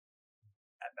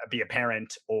be a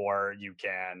parent or you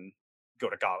can go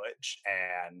to college,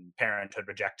 and parenthood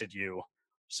rejected you.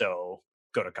 So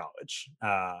go to college.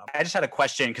 I just had a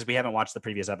question because we haven't watched the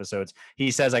previous episodes.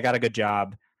 He says, I got a good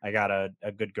job. I got a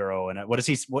good girl. And what's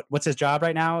his job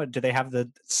right now? Do they have the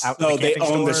they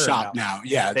own the store, shop no? now.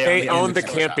 Yeah. They own the shop.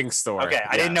 camping store. Okay,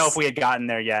 I didn't know Yes. if we had gotten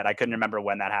there yet. I couldn't remember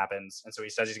when that happens. And so he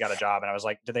says he's got a job, and I was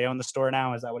like, do they own the store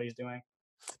now? Is that what he's doing?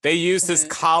 They used his Mhm.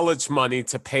 college money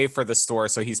to pay for the store,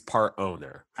 so he's part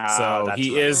owner. So that's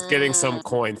he right. is getting some Mm.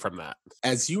 coin from that.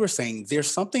 As you were saying, there's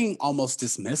something almost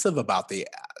dismissive about the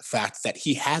fact that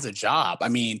he has a job. I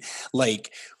mean,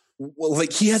 like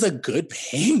he has a good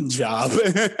paying job.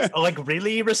 Like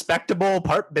really respectable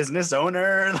part business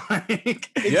owner. Like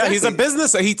Yeah, he's a Exactly.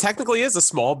 business. He technically is a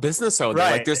small business owner.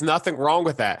 Like, Right. there's nothing wrong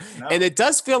with that. No. And it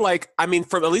does feel like, I mean,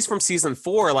 from at least from season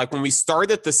 4, like when we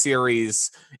started the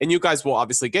series, and you guys will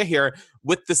obviously get here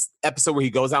with this episode where he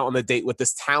goes out on a date with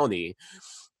this townie.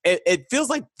 It feels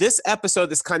like this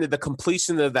episode is kind of the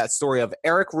completion of that story of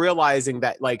Eric realizing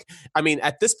that, like, I mean,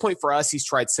 at this point for us, he's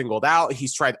tried Singled Out.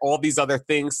 He's tried all these other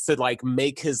things to like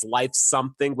make his life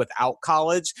something without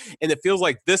college. And it feels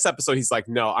like this episode, he's like,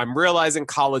 no, I'm realizing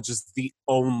college is the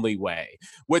only way,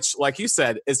 which, like you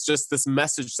said, is just this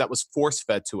message that was force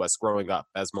fed to us growing up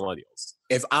as millennials.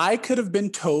 If I could have been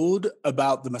told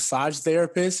about the massage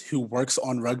therapist who works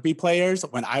on rugby players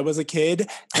when I was a kid,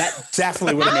 that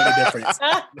definitely would have made a difference.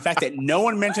 The fact that no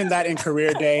one mentioned that in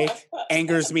career day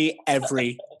angers me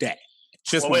every day.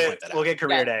 Just we'll, want to point that we'll out. get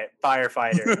career Yeah. day,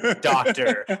 firefighter,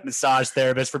 doctor, massage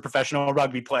therapist for professional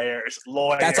rugby players,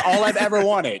 lawyer. That's all I've ever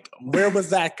wanted. Where was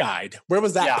that guide? Where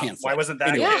was that Yeah, pamphlet? why wasn't that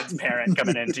Anyway. Yeah. kid's parent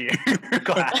coming into your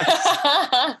class?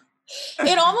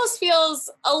 It almost feels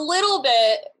a little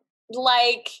bit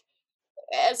like,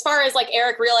 as far as like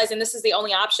Eric realizing this is the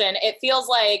only option, it feels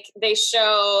like they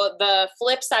show the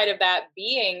flip side of that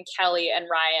being Kelly and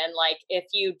Ryan. Like if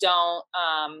you don't,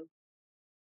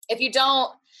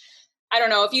 I don't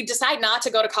know, if you decide not to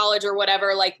go to college or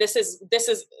whatever, like this is,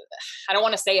 I don't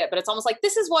want to say it, but it's almost like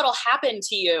this is what'll happen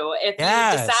to you if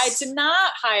Yes. you decide to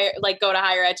not go to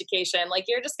higher education. Like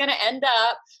you're just going to end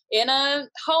up in a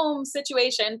home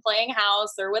situation, playing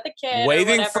house or with a kid,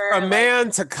 Waiting or for whatever. a man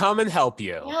to come and help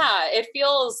you. Yeah, it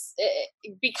feels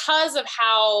because of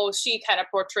how she kind of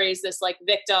portrays this like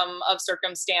victim of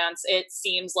circumstance. It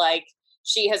seems like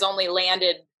she has only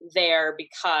landed there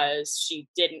because she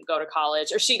didn't go to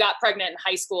college, or she got pregnant in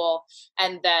high school,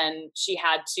 and then she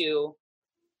had to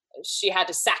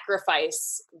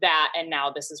sacrifice that, and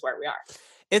now this is where we are.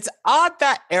 It's odd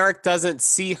that Eric doesn't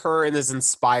see her and is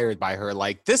inspired by her.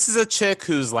 Like, this is a chick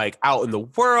who's like out in the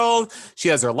world. She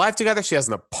has her life together. She has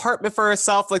an apartment for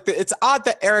herself. Like, it's odd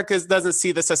that Eric doesn't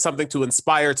see this as something to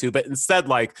inspire to, but instead,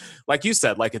 like you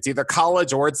said, like it's either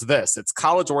college or it's this. It's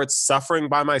college or it's suffering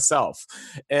by myself.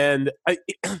 And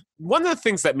one of the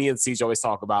things that me and Siege always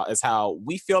talk about is how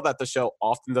we feel that the show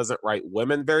often doesn't write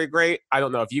women very great. I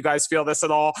don't know if you guys feel this at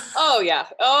all. Oh yeah.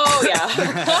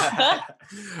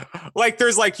 Like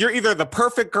there's like you're either the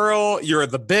perfect girl, you're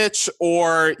the bitch,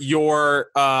 or you're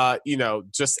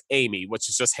just Amy, which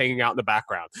is just hanging out in the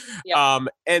background. Yep.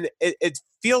 And it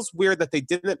feels weird that they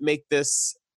didn't make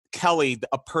this Kelly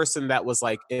a person that was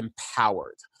like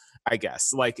empowered, I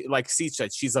guess. Like Siege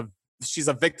said, she's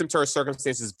a victim to her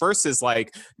circumstances versus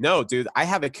like, no, dude, I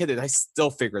have a kid and I still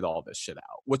figured all this shit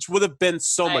out, which would have been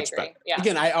so I much agree. better. Yeah.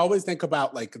 Again, I always think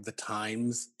about like the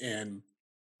times, and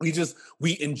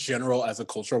we in general as a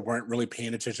culture weren't really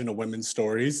paying attention to women's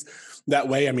stories that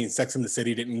way. I mean, Sex and the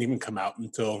City didn't even come out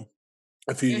until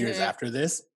a few years Mhm. after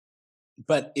this.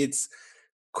 But it's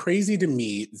crazy to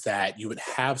me that you would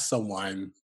have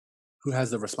someone who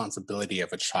has the responsibility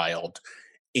of a child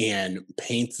and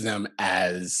paint them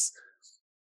as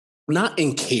not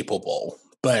incapable,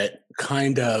 but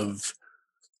kind of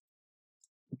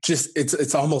just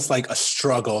it's almost like a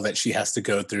struggle that she has to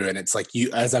go through. And it's like,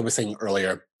 you, as I was saying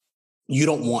earlier, you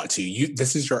don't want to,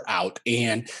 this is your out.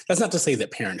 And that's not to say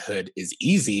that parenthood is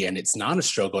easy and it's not a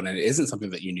struggle and it isn't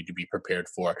something that you need to be prepared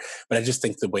for. But I just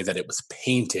think the way that it was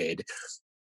painted,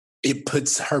 it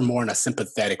puts her more in a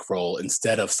sympathetic role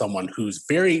instead of someone who's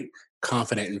very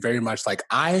confident and very much like,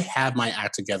 I have my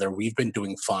act together. We've been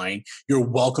doing fine. You're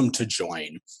welcome to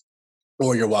join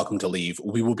or you're welcome to leave.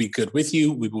 We will be good with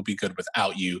you. We will be good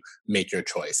without you. Make your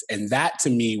choice. And that to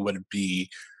me would be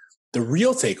the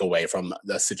real takeaway from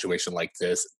a situation like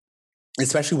this,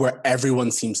 especially where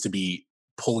everyone seems to be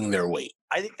pulling their weight.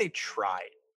 I think they tried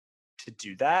to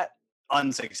do that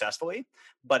unsuccessfully,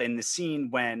 but in the scene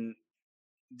when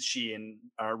she and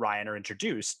Ryan are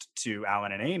introduced to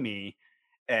Alan and Amy,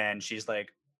 and she's like,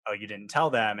 "Oh, you didn't tell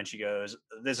them," and she goes,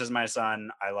 "This is my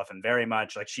son. I love him very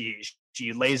much." Like she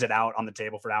lays it out on the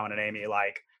table for Alan and Amy,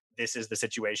 like, this is the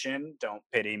situation. Don't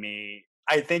pity me.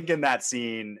 I think in that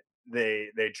scene they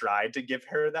tried to give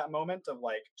her that moment of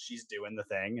like, she's doing the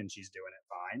thing and she's doing it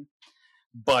fine,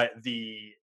 but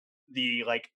the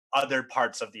like other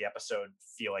parts of the episode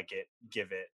feel like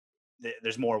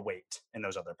there's more weight in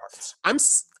those other parts.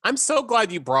 I'm so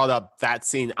glad you brought up that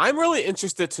scene. I'm really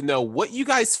interested to know what you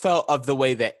guys felt of the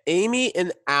way that Amy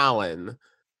and Alan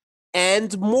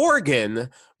and Morgan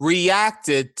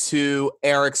reacted to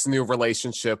Eric's new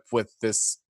relationship with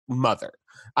this mother.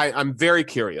 I'm very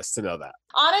curious to know that.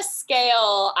 On a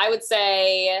scale, I would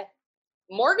say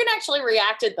Morgan actually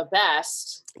reacted the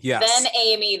best. Yes. Then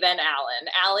Amy, then Alan.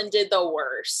 Alan did the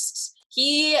worst.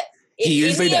 He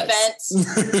usually in the does.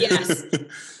 event, yes.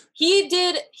 He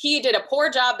did a poor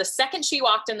job the second she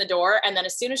walked in the door, and then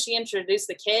as soon as she introduced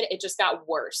the kid, it just got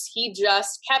worse. He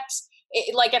just kept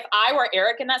like, if I were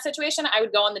Eric in that situation, I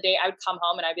would go on the date, I would come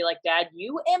home and I'd be like, "Dad,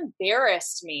 you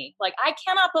embarrassed me. Like, I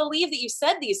cannot believe that you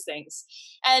said these things."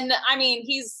 And I mean,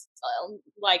 he's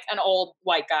like an old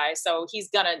white guy, so he's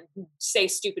gonna say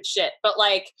stupid shit. But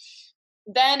like,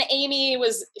 then Amy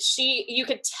you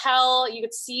could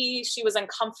see she was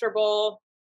uncomfortable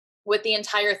with the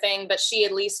entire thing, but she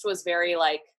at least was very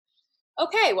like,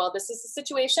 "Okay, well, this is the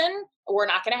situation. We're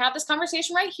not going to have this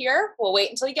conversation right here. We'll wait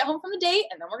until you get home from the date,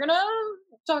 and then we're going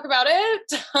to talk about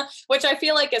it," which I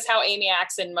feel like is how Amy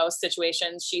acts in most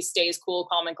situations. She stays cool,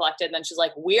 calm, and collected, and then she's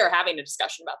like, "We are having a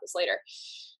discussion about this later."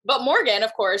 But Morgan,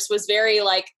 of course, was very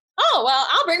like, "Oh, well,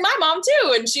 I'll bring my mom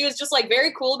too." And she was just like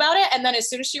very cool about it. And then as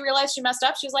soon as she realized she messed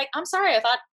up, she was like, "I'm sorry, I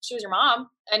thought she was your mom."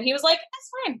 And he was like,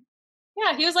 "That's fine."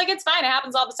 Yeah, he was like, "It's fine. It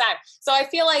happens all the time." So I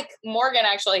feel like Morgan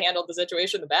actually handled the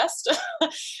situation the best.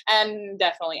 And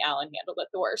definitely Alan handled it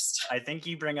the worst. I think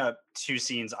you bring up two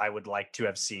scenes I would like to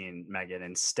have seen, Megan,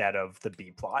 instead of the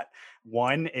B plot.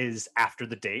 One is after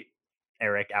the date,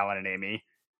 Eric, Alan, and Amy.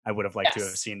 I would have liked to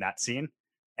have seen that scene.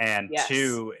 And Yes.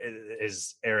 two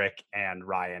is Eric and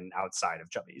Ryan outside of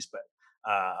Chubby's. But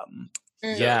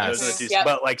Yeah. those are the two. Yep.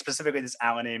 But like specifically this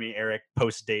Alan, Amy, Eric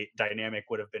post-date dynamic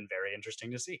would have been very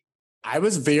interesting to see. I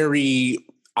was very,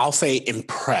 I'll say,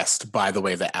 impressed by the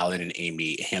way that Alan and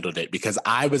Amy handled it, because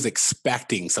I was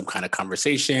expecting some kind of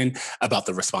conversation about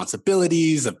the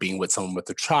responsibilities of being with someone with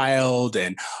a child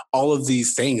and all of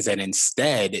these things. And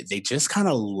instead, they just kind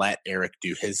of let Eric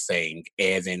do his thing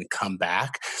and then come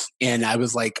back. And I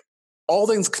was like, all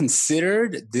things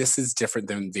considered, this is different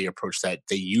than the approach that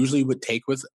they usually would take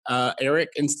with Eric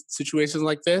in situations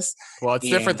like this. Well, it's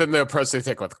different than the approach they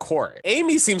take with Corey.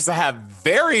 Amy seems to have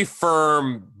very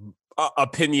firm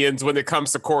opinions when it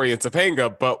comes to Corey and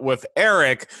Topanga, but with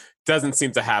Eric, doesn't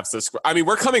seem to have. So, I mean,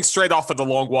 we're coming straight off of the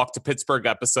Long Walk to Pittsburgh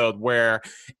episode where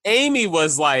Amy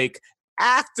was like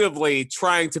actively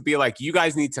trying to be like, "You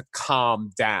guys need to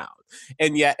calm down."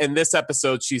 And yet in this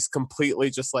episode, she's completely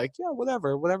just like, "Yeah,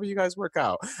 whatever you guys work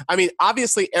out." I mean,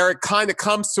 obviously Eric kind of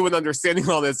comes to an understanding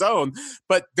on his own,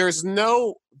 but there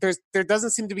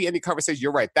doesn't seem to be any conversation.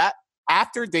 You're right. That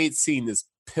after date scene is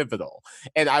pivotal.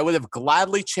 And I would have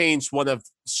gladly changed one of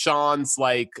Sean's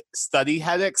like study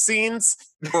headache scenes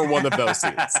for one of those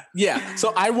scenes. Yeah.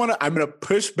 So I'm going to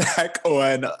push back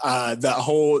on the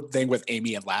whole thing with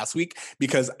Amy and last week,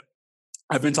 because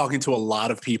I've been talking to a lot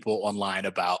of people online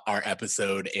about our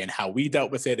episode and how we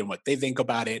dealt with it and what they think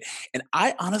about it. And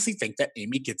I honestly think that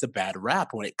Amy gets a bad rap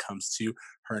when it comes to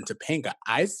her and Topanga.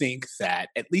 I think that,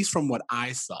 at least from what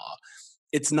I saw,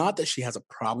 it's not that she has a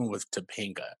problem with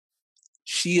Topanga.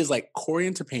 She is like, Corey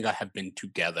and Topanga have been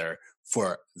together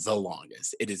for the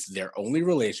longest. It is their only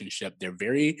relationship. They're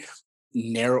very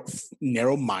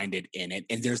narrow-minded in it.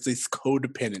 And there's this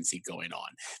codependency going on.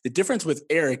 The difference with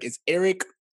Eric is Eric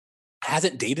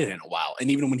hasn't dated in a while.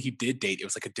 And even when he did date, it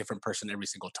was like a different person every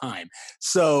single time.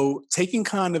 So taking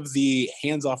kind of the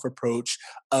hands-off approach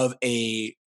of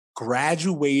a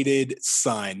graduated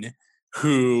son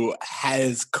who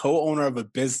has co-owner of a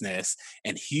business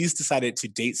and he's decided to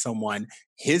date someone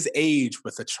his age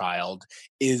with a child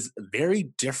is very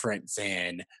different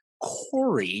than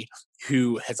Corey,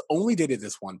 who has only dated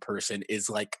this one person, is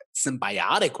like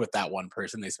symbiotic with that one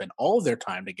person. They spend all of their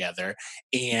time together,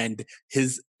 and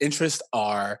his interests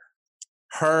are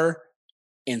her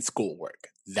and schoolwork.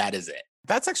 That is it.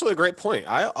 That's actually a great point.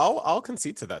 I'll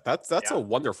concede to that. That's Yeah. a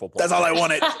wonderful point. That's all I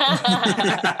wanted.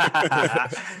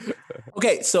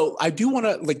 Okay, so I do want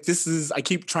to I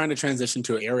keep trying to transition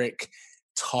to Eric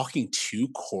talking to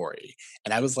Corey.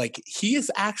 And I was like, he is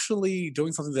actually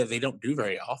doing something that they don't do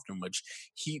very often, which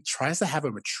he tries to have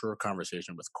a mature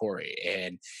conversation with Corey.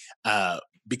 And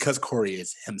because Corey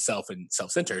is himself and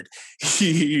self-centered,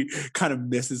 he kind of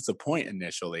misses the point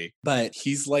initially. But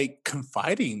he's like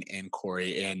confiding in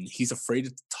Corey, and he's afraid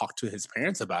to talk to his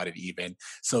parents about it even.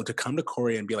 So to come to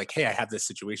Corey and be like, hey, I have this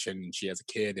situation and she has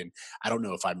a kid and I don't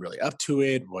know if I'm really up to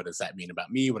it. What does that mean about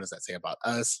me? What does that say about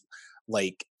us?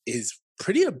 Like, is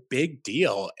pretty a big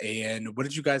deal. And what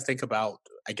did you guys think about,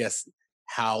 I guess,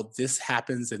 how this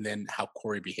happens and then how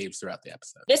Corey behaves throughout the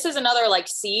episode? This is another like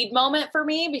seed moment for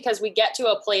me, because we get to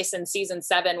a place in season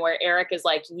 7 where Eric is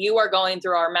like, you are going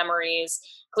through our memories,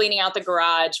 cleaning out the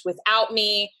garage without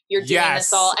me. You're doing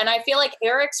this all. And I feel like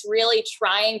Eric's really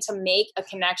trying to make a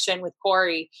connection with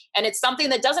Corey. And it's something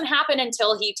that doesn't happen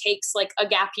until he takes like a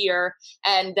gap year.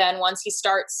 And then once he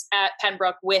starts at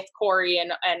Pembroke with Corey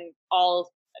and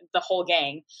all the whole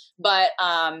gang. But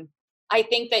I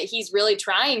think that he's really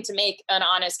trying to make an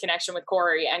honest connection with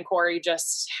Corey, and Corey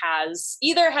just has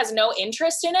no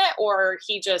interest in it, or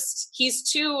he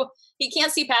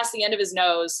can't see past the end of his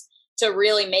nose to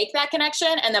really make that connection.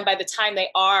 And then by the time they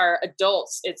are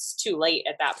adults, it's too late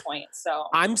at that point. So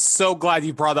I'm so glad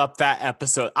you brought up that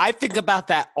episode. I think about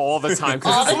that all the time,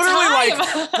 All because it's the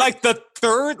literally time. like the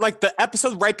third, like the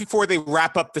episode right before they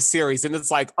wrap up the series, and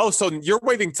it's like, oh, so you're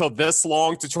waiting till this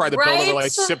long to try to build Right? a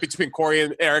relationship between Corey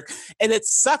and Eric. And it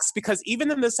sucks because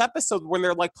even in this episode when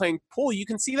they're like playing pool, you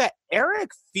can see that Eric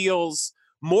feels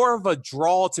more of a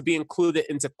draw to be included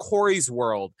into Corey's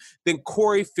world than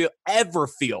Corey ever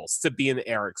feels to be in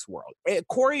Eric's world.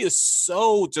 Corey is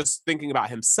so just thinking about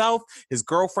himself, his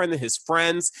girlfriend, and his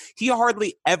friends. He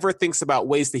hardly ever thinks about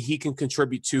ways that he can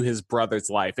contribute to his brother's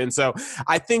life. And so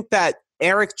I think that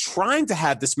Eric trying to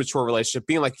have this mature relationship,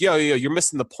 being like, yo, you're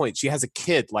missing the point. She has a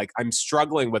kid. Like, I'm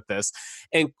struggling with this.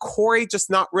 And Corey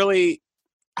just not really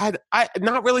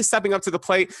not really stepping up to the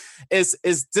plate is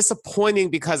disappointing,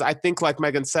 because I think, like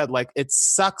Megan said, like, it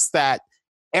sucks that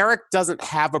Eric doesn't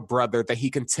have a brother that he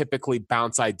can typically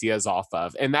bounce ideas off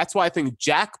of. And that's why I think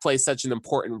Jack plays such an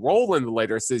important role in the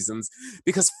later seasons,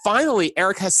 because finally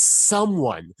Eric has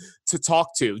someone to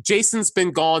talk to. Jason's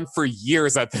been gone for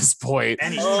years at this point.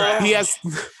 And he's Oh. trash. He has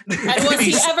and was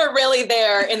he ever really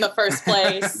there in the first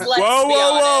place? Let's whoa, be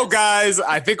whoa, honest. guys.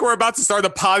 I think we're about to start a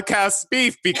podcast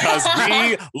beef because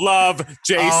we love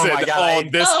Jason my God,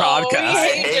 on this Oh, we podcast.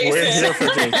 hate We're Jason. here for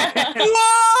Jason.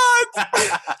 What?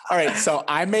 All right, so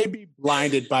I may be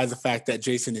blinded by the fact that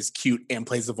Jason is cute and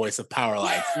plays the voice of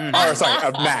Powerlife. Or sorry,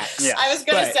 of Max. Yeah. I was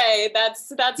gonna But say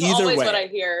that's either always way, what I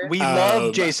hear. We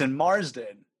love Jason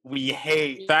Marsden. We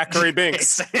hate Thackeray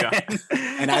Binks. Jason. Yeah.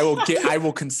 And I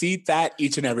will concede that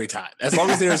each and every time, as long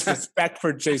as there is respect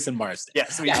for Jason Marsden.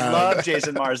 Yes, we Yeah. love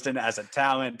Jason Marsden as a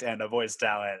talent and a voice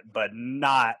talent, but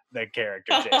not the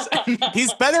character Jason.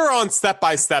 He's better on Step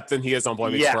by Step than he is on Boy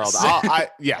Meets Yes. World.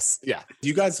 Yes, yeah.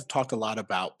 You guys have talked a lot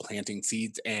about planting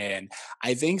seeds, and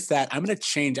I think that I'm going to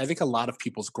change. I think a lot of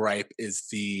people's gripe is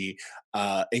the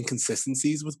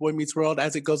inconsistencies with Boy Meets World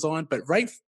as it goes on. But right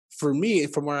for me,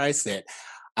 from where I sit,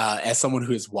 as someone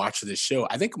who has watched this show,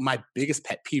 I think my biggest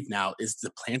pet peeve now is the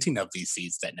planting of these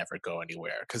seeds that never go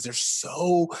anywhere, because there's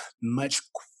so much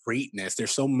greatness.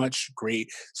 There's so much great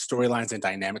storylines and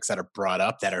dynamics that are brought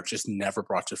up that are just never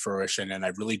brought to fruition. And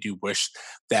I really do wish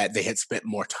that they had spent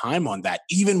more time on that.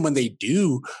 Even when they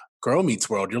do Girl Meets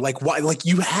World, you're like, why? Like,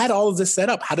 you had all of this set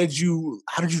up. How did you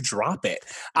drop it?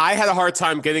 I had a hard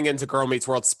time getting into Girl Meets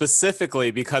World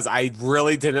specifically because I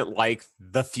really didn't like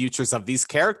the futures of these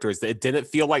characters. It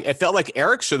felt like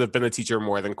Eric should have been a teacher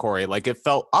more than Corey. Like, it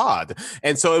felt odd.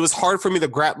 And so it was hard for me to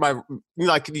grab my,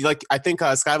 like I think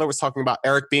Skylar was talking about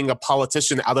Eric being a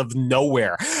politician out of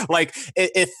nowhere. Like,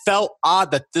 it felt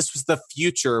odd that this was the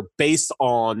future based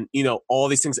on, all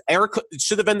these things. Eric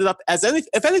should have ended up as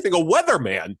if anything, a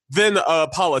weatherman than a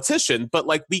politician, but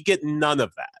like, we get none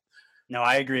of that. No,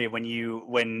 I agree. When you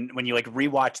like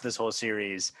rewatch this whole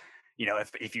series,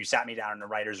 if you sat me down in a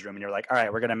writer's room and you're like, all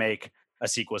right, we're gonna make a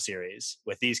sequel series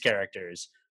with these characters.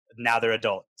 Now they're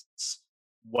adults.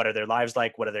 What are their lives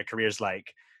like? What are their careers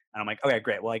like? And I'm like, okay,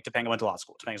 great. Well, like, Topanga went to law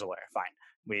school. Topanga's a lawyer. Fine.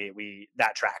 We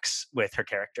that tracks with her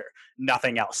character.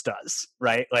 Nothing else does,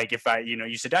 right? Like, if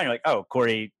you sit down, you're like, oh,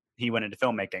 Corey, he went into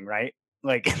filmmaking, right?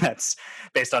 Like that's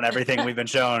based on everything we've been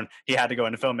shown. He had to go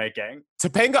into filmmaking.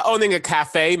 Topanga owning a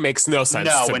cafe makes no sense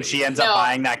No, to when me. she ends up No.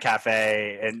 buying that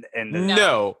cafe and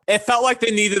No. It felt like they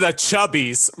needed a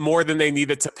Chubby's more than they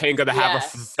needed Topanga to have a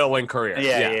Yes. fulfilling career.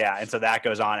 yeah. And so that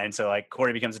goes on. And so like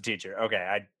Corey becomes a teacher.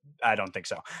 Okay, I don't think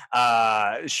so.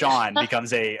 Sean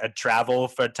becomes a travel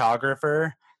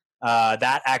photographer.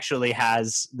 That actually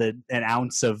has an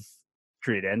ounce of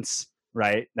credence,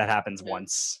 right? That happens Mhm.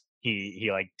 once he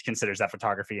like considers that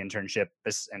photography internship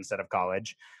instead of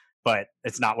college. But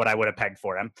it's not what I would have pegged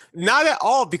for him. Not at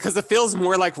all, because it feels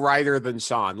more like Ryder than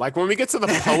Sean. Like when we get to the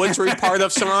poetry part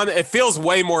of Sean, it feels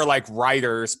way more like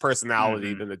Ryder's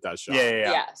personality Mhm. than it does Sean. Yeah.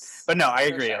 Yes. But no, I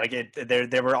For agree. sure. Like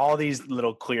there were all these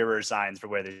little clearer signs for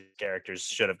where the characters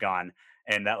should have gone,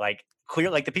 and that like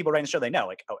clear, like the people writing the show, they know,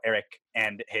 like, oh, Eric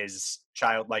and his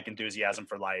childlike enthusiasm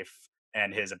for life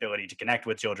and his ability to connect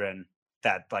with children.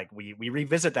 That like we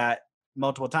revisit that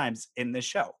multiple times in this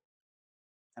show,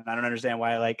 and I don't understand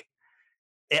why. Like,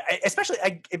 especially,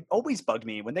 it always bugged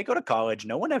me when they go to college.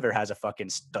 No one ever has a fucking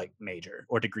like major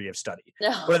or degree of study.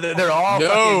 No. Or they're all No.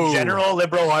 fucking general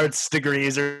liberal arts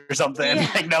degrees or something. Yeah.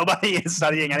 Like nobody is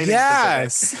studying anything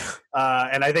specific. Yes.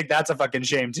 And I think that's a fucking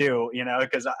shame too, you know,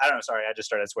 because I don't know. Sorry, I just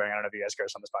started swearing. I don't know if you guys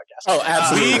curse on this podcast. Oh,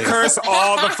 absolutely. We curse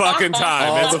all the fucking time.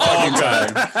 All It's the fucking all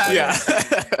time. good.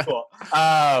 Yeah. Cool.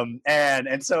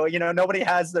 And so, you know, nobody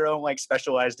has their own like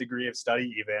specialized degree of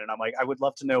study even. And I'm like, I would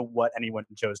love to know what anyone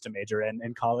chose to major in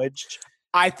college.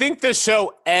 I think the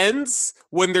show ends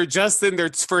when they're just in their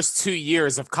first 2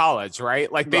 years of college, right?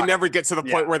 Like they Right. never get to the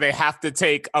point Yeah. where they have to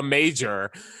take a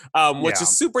major, which Yeah.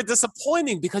 is super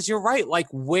disappointing because you're right. Like,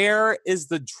 where is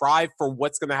the drive for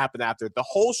what's going to happen after? The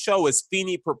whole show is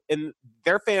Feeney and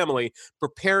their family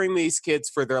preparing these kids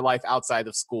for their life outside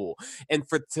of school. And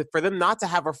for them not to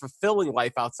have a fulfilling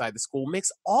life outside of school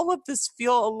makes all of this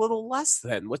feel a little less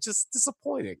than, which is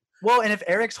disappointing. Well, and if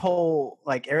Eric's whole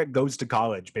like Eric goes to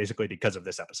college basically because of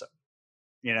this episode,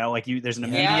 you know, like there's an Yeah,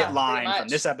 immediate pretty line from much.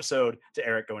 this episode to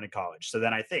Eric going to college. So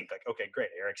then I think like, okay, great,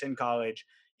 Eric's in college.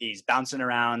 He's bouncing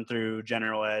around through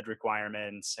general ed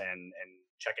requirements and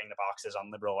checking the boxes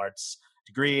on liberal arts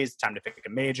degrees. Time to pick a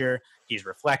major. He's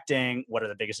reflecting. What are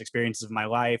the biggest experiences of my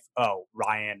life? Oh,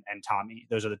 Ryan and Tommy.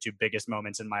 Those are the two biggest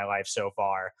moments in my life so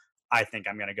far. I think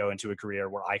I'm going to go into a career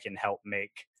where I can help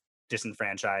make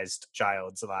disenfranchised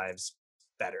child's lives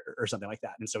better or something like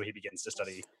that. And so he begins to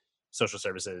study social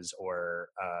services or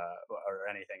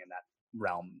anything in that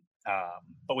realm.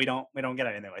 But we don't get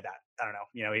anything like that. I don't know.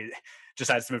 You know, he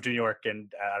decides to move to New York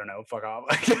and I don't know, fuck off.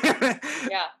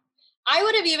 Yeah. I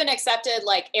would have even accepted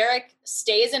like Eric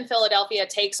stays in Philadelphia,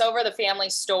 takes over the family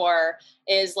store,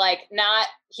 is like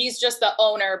he's just the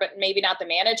owner, but maybe not the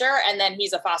manager. And then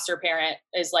he's a foster parent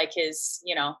is like his,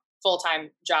 you know,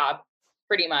 full-time job.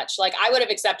 Pretty much. Like I would have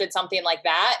accepted something like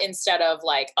that instead of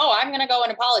like, oh, I'm going to go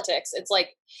into politics. It's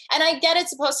like, and I get it's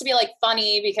supposed to be like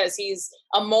funny because he's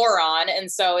a moron. And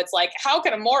so it's like, how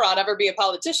can a moron ever be a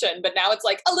politician? But now it's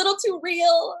like a little too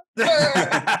real for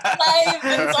life.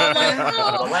 And so I'm like,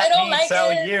 oh, I Let don't me like tell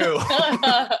it. you.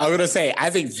 I'm gonna say I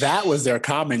think that was their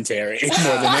commentary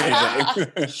more than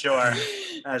anything. Sure.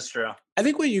 That's true. I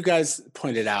think what you guys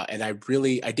pointed out, and I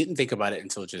didn't think about it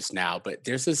until just now, but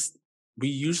there's this. We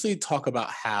usually talk about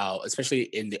how, especially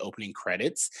in the opening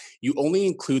credits, you only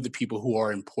include the people who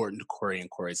are important to Corey and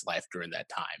Corey's life during that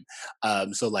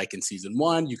time. So like in season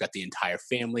 1, you got the entire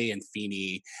family and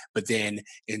Feeney, but then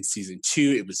in season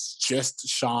 2, it was just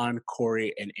Sean,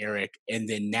 Corey, and Eric. And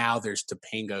then now there's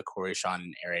Topanga, Corey, Sean,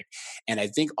 and Eric. And I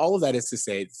think all of that is to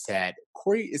say that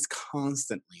Corey is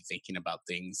constantly thinking about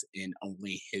things in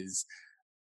only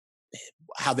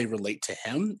how they relate to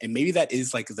him. And maybe that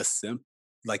is like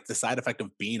the side effect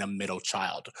of being a middle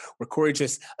child, where Corey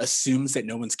just assumes that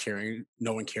no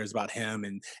one cares about him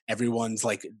and everyone's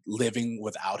like living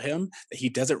without him, that he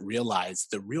doesn't realize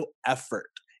the real effort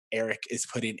Eric is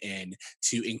putting in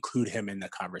to include him in the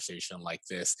conversation like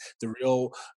this, the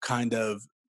real kind of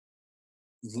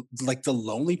like the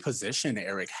lonely position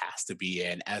Eric has to be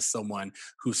in as someone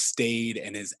who stayed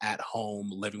and is at home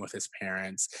living with his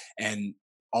parents, and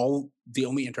the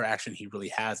only interaction he really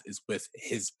has is with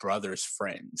his brother's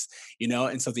friends, you know.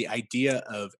 And so the idea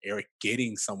of Eric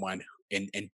getting someone and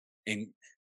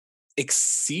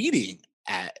exceeding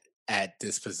at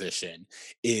this position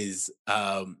is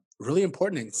really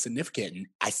important and significant. And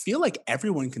I feel like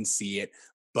everyone can see it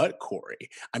but Corey.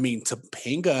 I mean,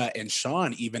 Topanga and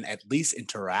Sean even at least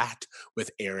interact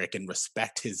with Eric and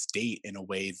respect his date in a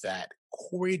way that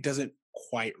Corey doesn't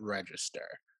quite register.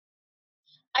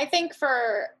 I think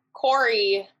for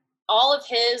Corey, all of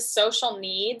his social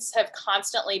needs have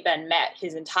constantly been met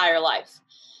his entire life.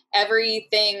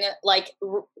 everything, like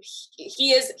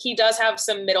he does have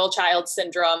some middle child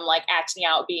syndrome, like acting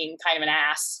out, being kind of an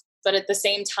ass. But at the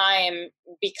same time,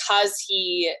 because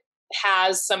he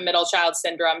has some middle child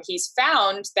syndrome, he's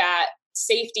found that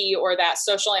safety or that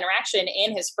social interaction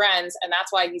in his friends, and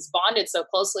that's why he's bonded so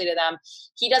closely to them.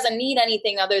 He doesn't need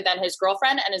anything other than his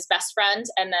girlfriend and his best friend,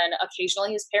 and then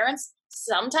occasionally his parents,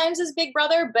 sometimes his big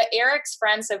brother. But Eric's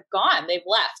friends have gone, they've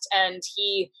left, and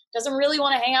he doesn't really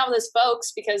want to hang out with his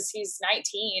folks because he's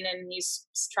 19 and he's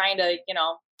trying to,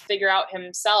 figure out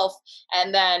himself.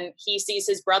 And then he sees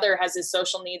his brother has his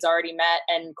social needs already met,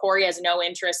 and Corey has no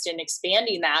interest in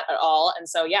expanding that at all. And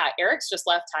so, yeah, Eric's just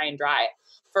left high and dry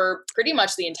for pretty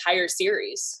much the entire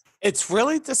series. It's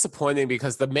really disappointing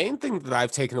because the main thing that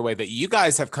I've taken away that you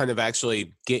guys have kind of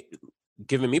actually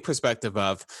given me perspective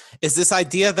of is this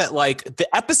idea that like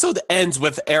the episode ends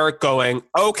with Eric going,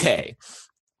 okay,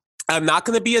 I'm not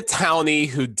going to be a townie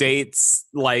who dates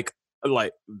like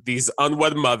these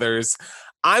unwed mothers.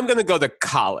 I'm going to go to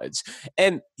college.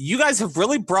 And you guys have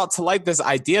really brought to light this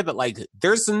idea that like,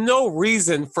 there's no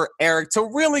reason for Eric to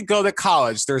really go to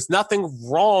college. There's nothing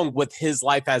wrong with his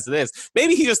life as it is.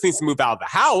 Maybe he just needs to move out of the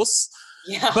house.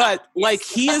 Yeah. But like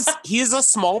he is a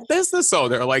small business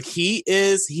owner. Like he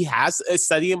has a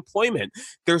steady employment.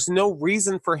 There's no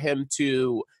reason for him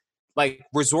to like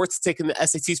resort to taking the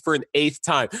SATs for an 8th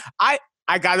time. I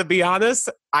gotta be honest,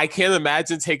 I can't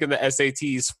imagine taking the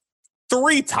SATs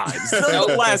 3 times,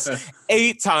 less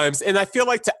 8 times. And I feel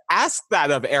like to ask that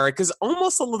of Eric is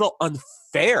almost a little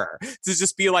unfair to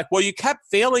just be like, well, you kept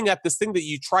failing at this thing that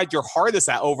you tried your hardest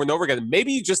at over and over again.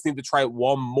 Maybe you just need to try it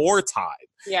one more time.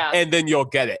 Yeah. And then you'll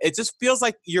get it. It just feels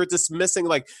like you're dismissing,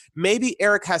 like maybe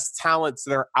Eric has talents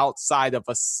that are outside of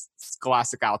a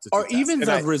scholastic altitude or test. even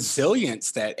And the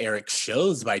resilience that Eric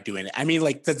shows by doing it. I mean,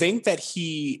 like the thing that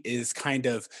he is kind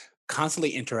of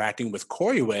constantly interacting with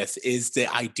Corey with is the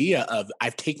idea of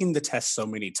I've taken the test so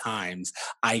many times,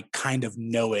 I kind of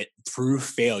know it through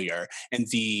failure, and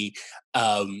the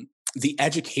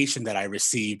education that I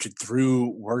received through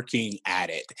working at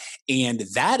it. And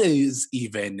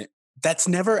that's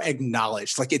never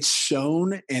acknowledged. Like it's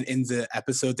shown, and in the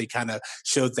episode, they kind of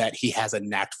showed that he has a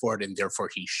knack for it and therefore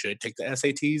he should take the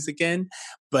SATs again.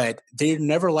 But they're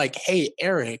never like, hey,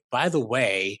 Eric, by the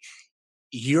way,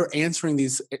 you're answering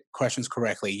these questions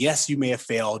correctly. Yes, you may have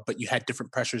failed, but you had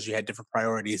different pressures, you had different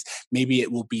priorities. Maybe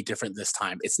it will be different this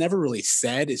time. It's never really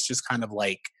said. It's just kind of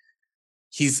like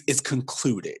it's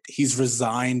concluded. He's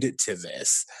resigned to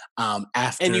this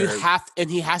after. And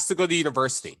he has to go to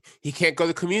university. He can't go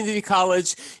to community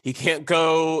college. He can't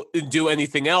go and do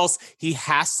anything else. He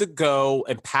has to go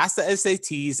and pass the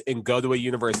SATs and go to a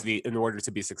university in order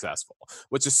to be successful,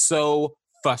 which is so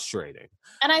frustrating.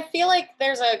 And I feel like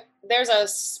there's a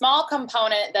small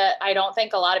component that I don't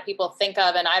think a lot of people think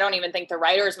of, and I don't even think the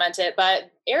writers meant it,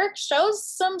 but Eric shows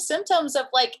some symptoms of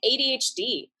like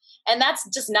ADHD, and that's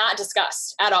just not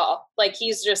discussed at all. Like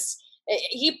he's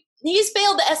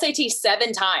failed the SAT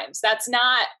 7 times. That's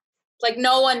not like,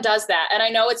 no one does that. And I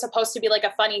know it's supposed to be like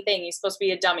a funny thing. He's supposed to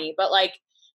be a dummy, but like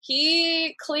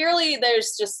he clearly,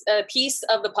 there's just a piece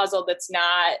of the puzzle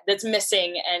that's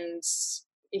missing. And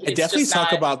I definitely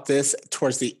talk about this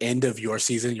towards the end of your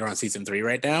season. You're on season 3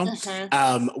 right now.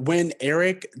 Mm-hmm. When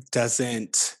Eric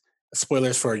doesn't,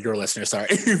 spoilers for your listeners, sorry,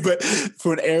 but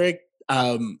when Eric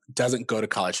doesn't go to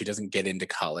college, he doesn't get into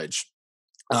college.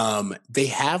 They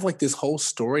have like this whole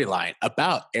storyline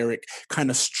about Eric kind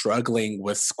of struggling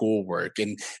with schoolwork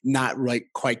and not like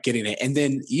quite getting it. And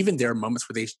then even there are moments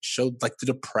where they showed like the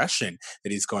depression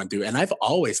that he's going through. And I've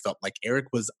always felt like Eric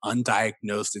was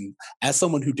undiagnosed. And as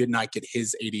someone who did not get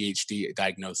his ADHD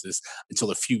diagnosis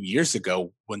until a few years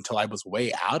ago, until I was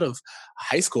way out of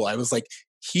high school, I was like,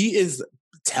 he is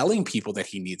telling people that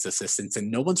he needs assistance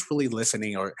and no one's really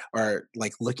listening or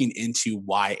like looking into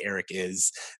why Eric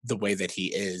is the way that he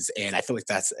is. And I feel like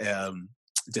that's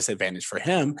disadvantage for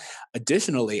him.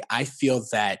 Additionally, I feel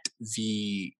that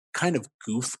the kind of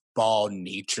goofball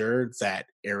nature that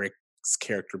Eric's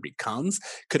character becomes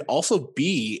could also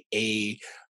be a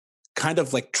kind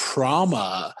of like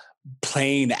trauma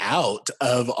playing out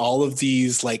of all of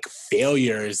these like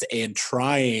failures and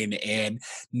trying and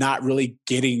not really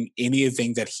getting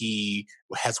anything that he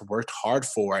has worked hard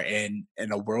for, and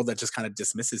in a world that just kind of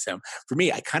dismisses him. For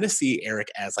me, I kind of see Eric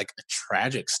as like a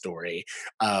tragic story,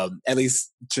 at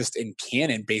least just in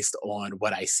canon based on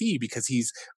what I see, because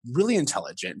he's really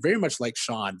intelligent, very much like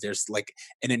Sean. There's like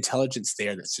an intelligence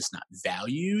there that's just not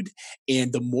valued.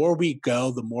 And the more we go,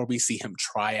 the more we see him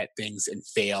try at things and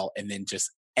fail, and then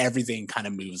just everything kind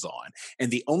of moves on. And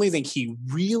the only thing he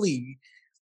really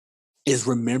is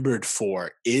remembered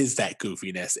for is that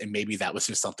goofiness, and maybe that was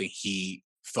just something he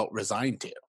felt resigned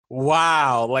to.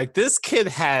 Wow, like this kid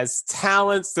has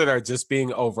talents that are just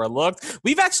being overlooked.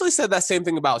 We've actually said that same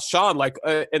thing about Sean, like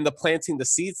in the planting the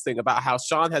seeds thing, about how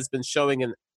Sean has been showing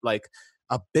in like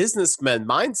a businessman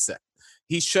mindset.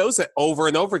 He shows it over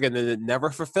and over again, and it never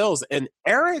fulfills. And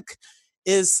Eric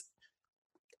is.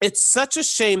 It's such a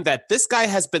shame that this guy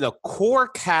has been a core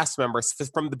cast member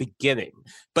from the beginning.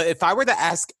 But if I were to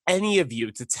ask any of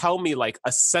you to tell me like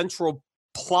a central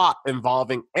plot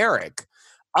involving Eric,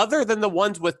 other than the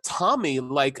ones with Tommy,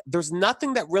 like there's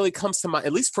nothing that really comes to mind,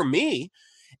 at least for me.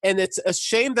 And it's a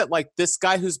shame that like this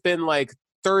guy who's been like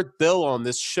third bill on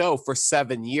this show for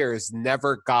 7 years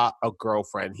never got a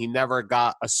girlfriend. He never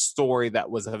got a story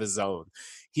that was of his own.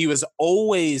 He was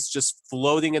always just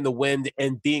floating in the wind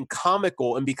and being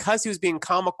comical. And because he was being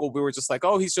comical, we were just like,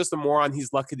 oh, he's just a moron.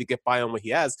 He's lucky to get by on what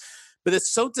he has. But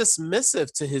it's so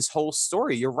dismissive to his whole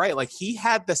story. You're right. Like he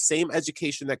had the same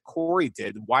education that Corey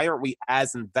did. Why aren't we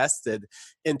as invested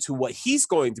into what he's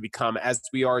going to become as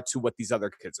we are to what these other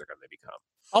kids are going to become?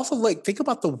 Also, like, think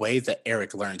about the way that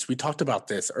Eric learns. We talked about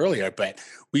this earlier, but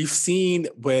we've seen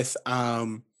with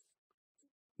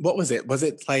what was it? Was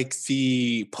it like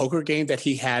the poker game that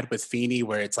he had with Feeney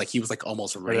where it's like he was like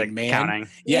almost Or, Rain like, Man? counting.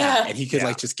 Yeah, Yeah. and he could Yeah.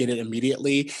 like just get it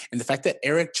immediately. And the fact that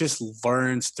Eric just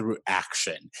learns through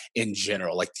action in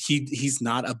general. Like he's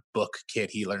not a book kid,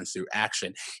 he learns through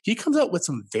action. He comes up with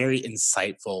some very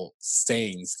insightful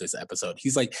sayings this episode.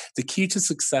 He's like, the key to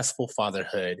successful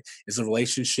fatherhood is a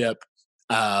relationship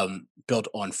built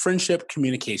on friendship,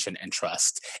 communication, and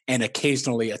trust, and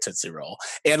occasionally a Tootsie Roll.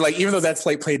 And like, even though that's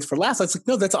like played for laughs, that's like,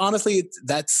 no, that's honestly,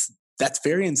 that's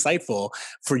very insightful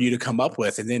for you to come up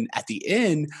with. And then at the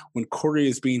end, when Corey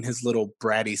is being his little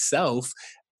bratty self,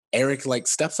 Eric like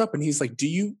steps up and he's like, do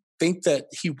you think that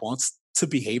he wants to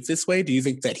behave this way? Do you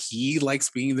think that he likes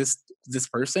being this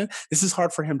person? This is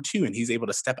hard for him too, and he's able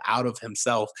to step out of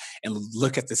himself and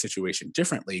look at the situation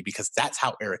differently, because that's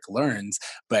how Eric learns.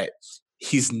 But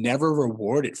he's never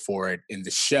rewarded for it in the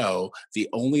show. The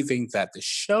only thing that the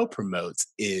show promotes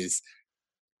is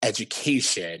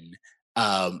education.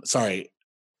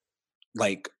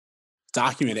 Like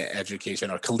documented education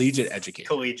or collegiate education.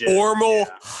 Collegiate. Formal yeah.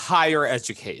 higher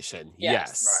education. Yes.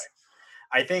 Yes.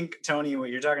 Right. I think, Tony, what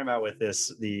you're talking about with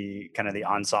this, the kind of the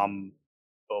ensemble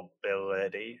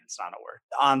ability, it's not a word,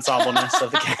 the ensembleness of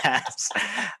the cast.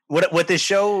 What this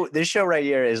show right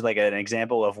here is like an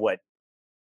example of what,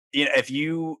 you know, if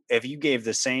you gave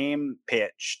the same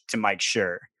pitch to Mike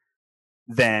Schur,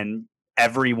 then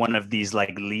every one of these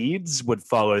like leads would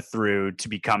follow through to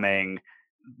becoming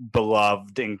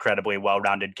beloved, incredibly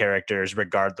well-rounded characters,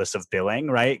 regardless of billing,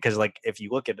 right? Because like if you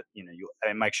look at, you know, I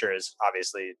mean, Mike Schur is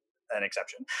obviously an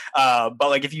exception, but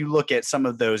like if you look at some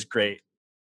of those great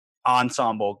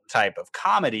ensemble type of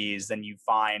comedies, then you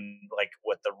find like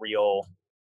what the real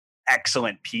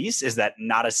excellent piece is, that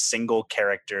not a single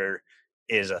character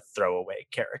is a throwaway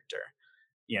character.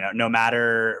 You know, no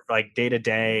matter like day to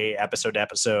day, episode to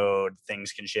episode,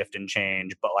 things can shift and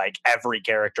change, but like every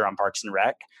character on Parks and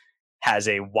Rec has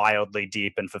a wildly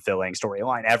deep and fulfilling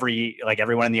storyline.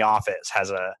 Everyone in the office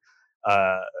has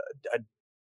a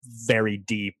very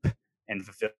deep and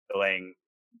fulfilling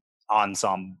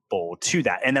ensemble to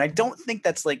that. And then I don't think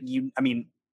that's like I mean,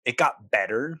 it got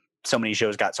better. So many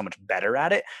shows got so much better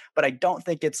at it, but I don't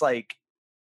think it's like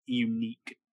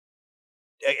unique.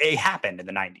 It happened in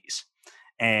the 90s.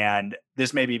 And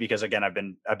this may be because, again, I've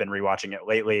been rewatching it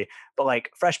lately, but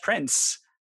like Fresh Prince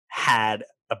had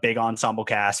a big ensemble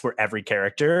cast where every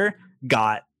character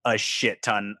got a shit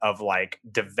ton of like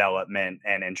development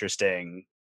and interesting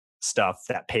stuff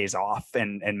that pays off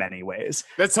in many ways.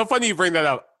 That's so funny you bring that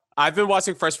up. I've been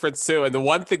watching Fresh Prince too, and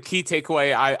the key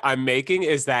takeaway I'm making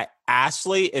is that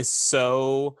Ashley is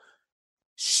so...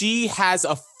 she has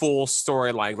a full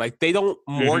storyline. Like they don't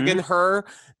Morgan her.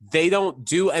 They don't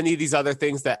do any of these other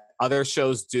things that other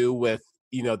shows do with,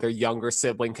 you know, their younger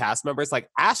sibling cast members. Like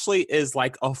Ashley is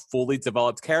like a fully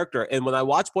developed character. And when I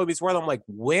watch Boy Meets World, I'm like,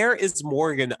 where is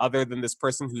Morgan other than this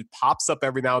person who pops up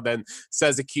every now and then,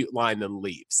 says a cute line and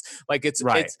leaves? Like it's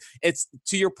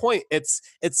to your point, it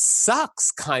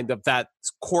sucks kind of that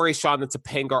Corey, Sean, and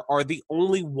Topanga are the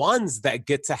only ones that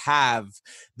get to have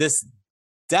this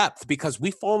depth because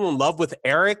we fall in love with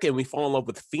Eric and we fall in love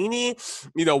with Feeney.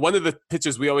 You know, one of the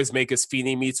pitches we always make is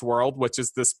Feeney Meets World, which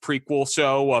is this prequel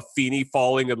show of Feeney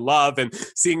falling in love and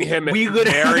seeing him We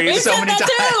literally married. so said many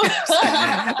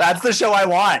that times. That's the show I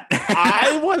want.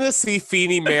 I want to see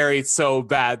Feeney married so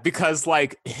bad because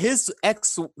like his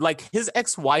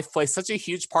ex-wife plays such a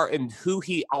huge part in who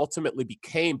he ultimately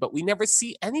became, but we never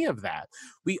see any of that.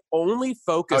 We only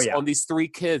focus on these three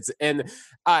kids. And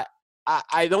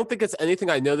I don't think it's anything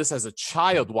I noticed as a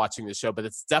child watching the show, but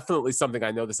it's definitely something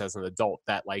I noticed as an adult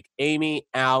that like Amy,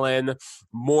 Alan,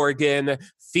 Morgan,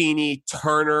 Feeney,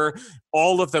 Turner,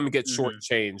 all of them get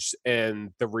shortchanged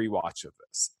in the rewatch of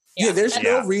this. Yeah, there's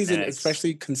no Yeah, reason, and it's-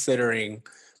 especially considering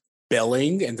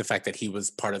Billing and the fact that he was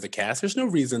part of the cast, there's no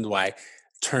reason why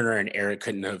Turner and Eric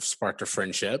couldn't have sparked a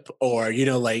friendship, or, you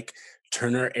know, like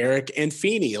Turner, Eric, and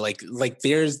Feeney. Like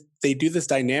they do this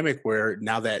dynamic where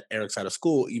now that Eric's out of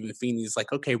school, even Feeney's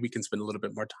like, okay, we can spend a little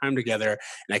bit more time together,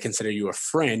 and I consider you a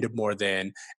friend more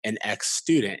than an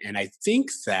ex-student. And I think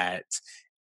that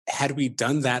had we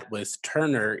done that with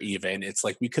Turner, even, it's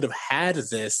like we could have had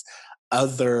this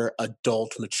other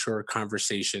adult mature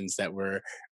conversations that we're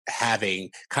having,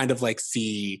 kind of like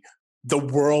the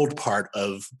world part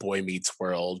of Boy Meets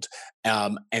World,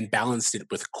 and balanced it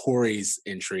with Corey's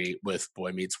entry with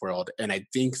Boy Meets World. And I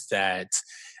think that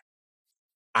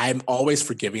I'm always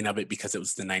forgiving of it because it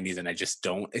was the 90s and I just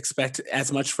don't expect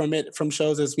as much from it from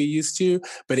shows as we used to.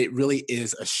 But it really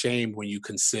is a shame when you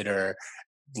consider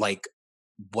like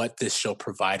what this show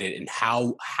provided and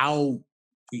how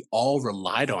we all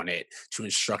relied on it to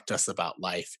instruct us about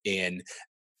life and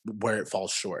where it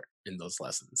falls short in those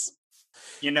lessons.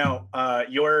 You know,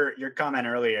 your comment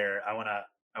earlier, I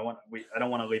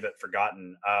don't want to leave it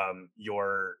forgotten.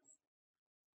 Your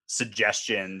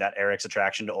suggestion that Eric's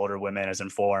attraction to older women is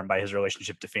informed by his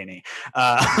relationship to Feeney.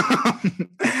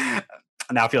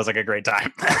 Now feels like a great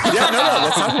time. Yeah, no,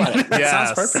 let's talk about it. That Yes.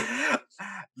 sounds perfect.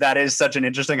 That is such an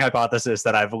interesting hypothesis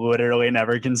that I've literally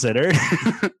never considered.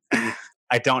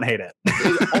 I don't hate it.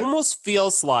 It almost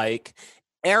feels like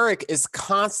Eric is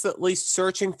constantly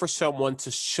searching for someone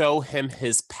to show him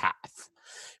his path,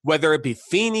 whether it be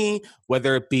Feeney,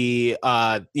 whether it be,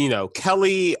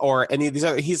 Kelly or any of these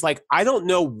other. He's like, I don't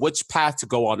know which path to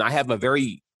go on. I have a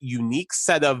very unique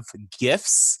set of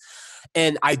gifts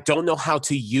and I don't know how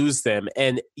to use them.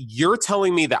 And you're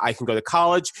telling me that I can go to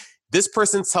college. This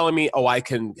person's telling me, oh, I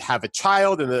can have a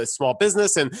child and a small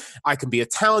business and I can be a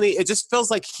talented. It just feels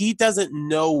like he doesn't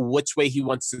know which way he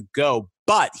wants to go,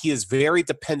 but he is very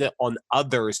dependent on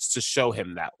others to show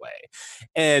him that way.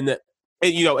 And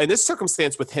you know, in this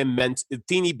circumstance with him,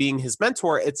 Feeney being his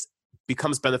mentor, it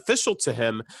becomes beneficial to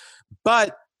him,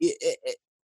 but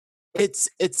it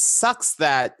sucks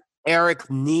that Eric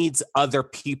needs other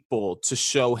people to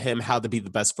show him how to be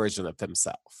the best version of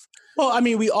himself. Well, I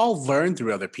mean, we all learn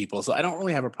through other people, so I don't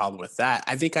really have a problem with that.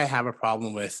 I think I have a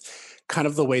problem with kind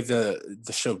of the way the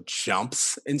show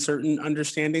jumps in certain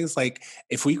understandings. Like,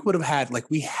 if we would have had,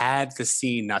 like, we had the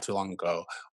scene not too long ago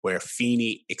where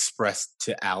Feeney expressed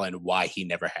to Alan why he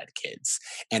never had kids.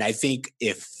 And I think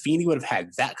if Feeney would have had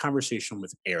that conversation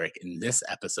with Eric in this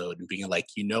episode and being like,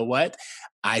 you know what,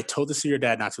 I told this to your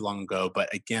dad not too long ago,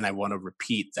 but again, I want to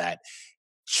repeat that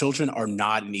children are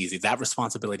not an easy. That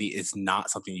responsibility is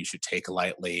not something you should take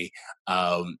lightly.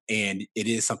 And it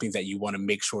is something that you want to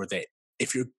make sure that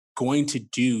if you're going to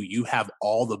do, you have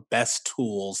all the best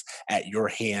tools at your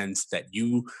hands that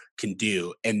you can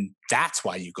do. And that's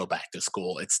why you go back to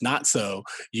school. It's not so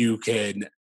you can,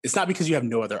 it's not because you have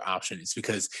no other option. It's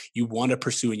because you want to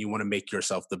pursue and you want to make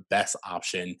yourself the best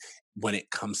option when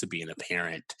it comes to being a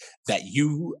parent that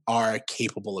you are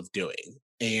capable of doing.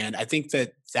 And I think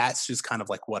that that's just kind of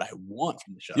like what I want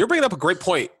from the show. You're bringing up a great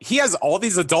point. He has all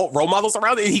these adult role models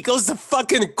around and he goes to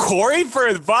fucking Corey for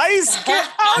advice? Get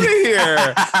out of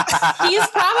here. He's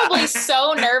probably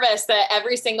so nervous that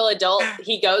every single adult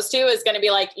he goes to is going to be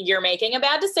like, you're making a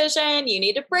bad decision. You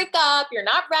need to break up. You're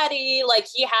not ready. Like,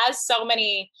 he has so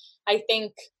many, I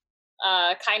think,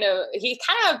 he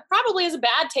kind of probably has a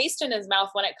bad taste in his mouth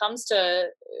when it comes to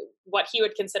what he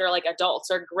would consider like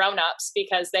adults or grown-ups,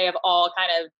 because they have all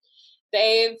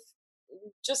they've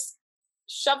just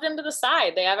shoved him to the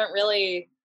side. They haven't really,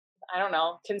 I don't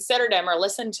know, considered him or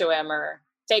listened to him or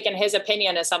taken his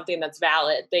opinion as something that's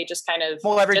valid. They just kind of,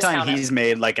 well, every time discount him. he's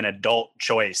made like an adult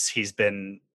choice, he's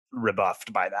been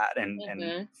rebuffed by that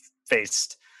and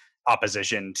faced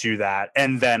opposition to that.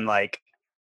 And then like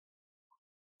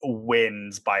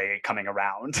wins by coming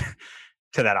around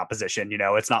to that opposition. You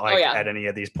know, it's not like at any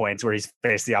of these points where he's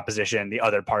faced the opposition, the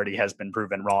other party has been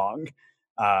proven wrong.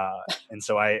 And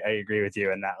so I agree with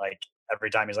you in that, like, every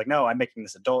time he's like, no, I'm making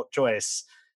this adult choice,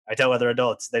 I tell other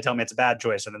adults, they tell me it's a bad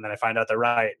choice, and then I find out they're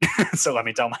right. So let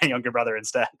me tell my younger brother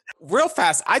instead. Real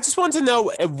fast, I just want to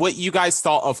know what you guys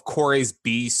thought of Corey's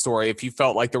B story. If you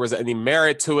felt like there was any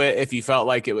merit to it, if you felt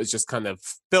like it was just kind of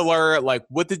filler, like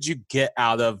what did you get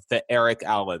out of the Eric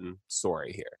Allen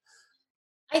story here?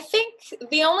 I think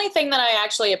the only thing that I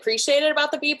actually appreciated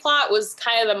about the B plot was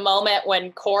kind of the moment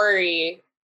when Corey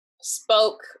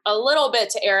spoke a little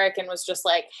bit to Eric and was just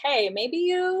like, hey, maybe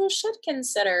you should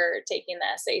consider taking the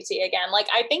SAT again. Like,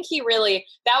 I think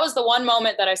that was the one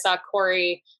moment that I saw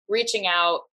Corey reaching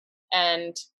out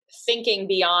and thinking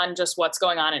beyond just what's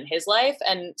going on in his life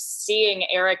and seeing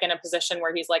Eric in a position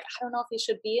where he's like, I don't know if he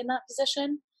should be in that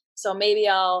position. So maybe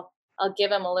I'll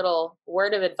give him a little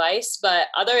word of advice. But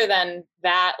other than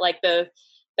that, like the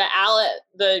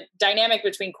dynamic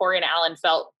between Corey and Alan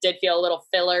did feel a little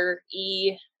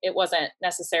filler-y. It wasn't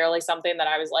necessarily something that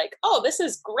I was like, oh, this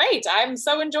is great. I'm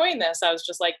so enjoying this. I was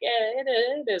just like,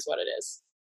 it is what it is.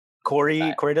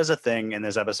 Corey does a thing in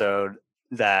this episode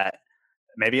that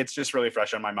maybe it's just really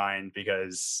fresh on my mind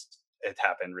because it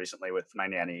happened recently with my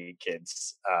nanny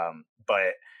kids.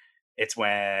 But it's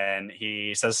when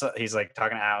he says, he's like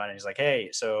talking to Alan and he's like,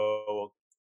 hey, so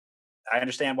I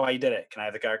understand why you did it. Can I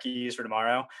have the car keys for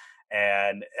tomorrow?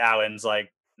 And Alan's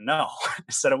like, no,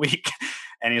 instead a week.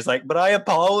 And he's like, but I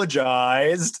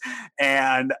apologized.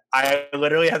 And I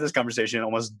literally have this conversation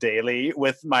almost daily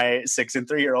with my 6 and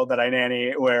 3-year-old that I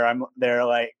nanny, where they're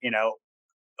like, you know,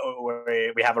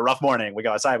 we have a rough morning. We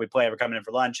go outside, we play, we're coming in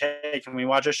for lunch. Hey, can we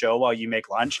watch a show while you make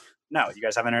lunch? No, you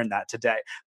guys haven't earned that today.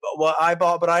 But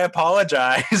I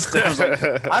apologized. I was like,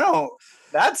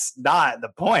 that's not the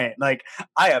point. Like,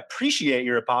 I appreciate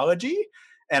your apology,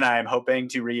 and I'm hoping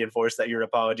to reinforce that your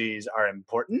apologies are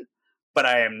important, but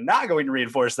I am not going to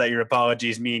reinforce that your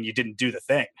apologies mean you didn't do the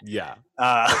thing. Yeah.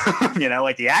 You know,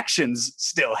 like the actions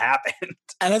still happened.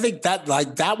 And I think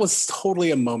that was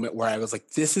totally a moment where I was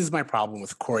like, this is my problem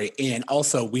with Corey. And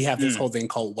also we have this whole thing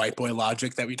called white boy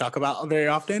logic that we talk about very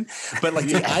often. But like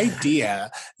the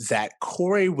idea that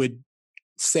Corey would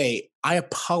say, I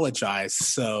apologize,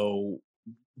 so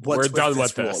we're done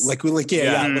with this. I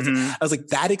was like,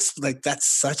 that's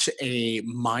such a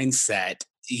mindset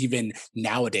even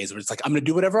nowadays, where it's like, I'm going to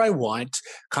do whatever I want.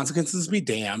 Consequences be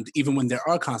damned. Even when there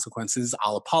are consequences,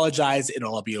 I'll apologize.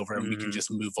 It'll all be over and we can just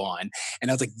move on.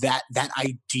 And I was like, that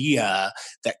idea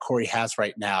that Corey has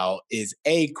right now is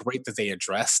A, great that they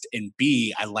addressed, and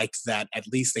B, I liked that at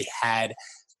least they had,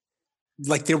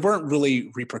 like, there weren't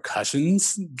really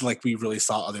repercussions like we really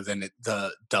saw, other than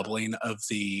the doubling of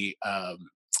the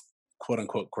quote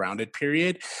unquote grounded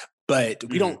period. But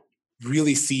we don't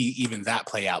really see even that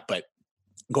play out. But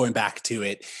going back to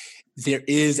it, there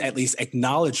is at least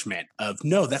acknowledgement of,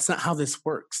 no, that's not how this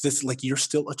works. This, like, you're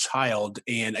still a child.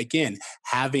 And again,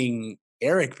 having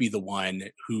Eric be the one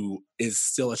who is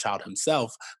still a child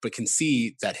himself, but can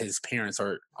see that his parents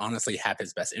honestly have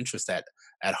his best interest at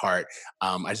heart,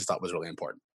 I just thought was really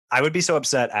important. I would be so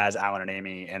upset as Alan and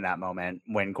Amy in that moment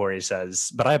when Corey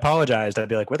says, but I apologized. I'd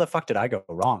be like, where the fuck did I go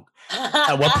wrong?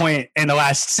 At what point in the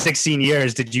last 16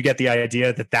 years did you get the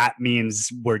idea that means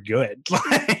we're good?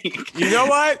 Like, you know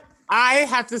what? I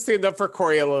have to stand up for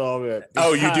Corey a little bit.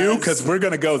 Oh, you do? Because we're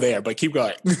going to go there, but keep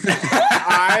going.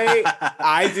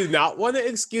 I do not want to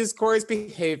excuse Corey's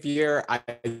behavior. I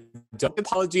don't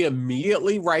apology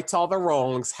immediately rights all the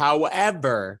wrongs.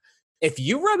 However, if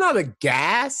you run out of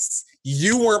gas,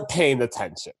 you weren't paying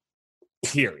attention,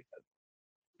 period.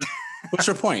 What's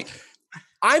your point?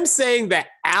 I'm saying that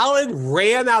Alan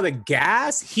ran out of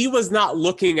gas. He was not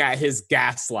looking at his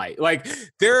gas light. Like,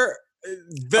 the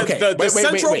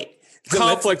central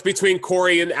conflict between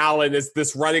Corey and Alan is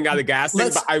this running out of gas thing,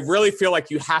 but I really feel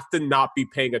like you have to not be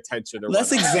paying attention.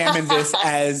 Let's examine this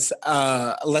as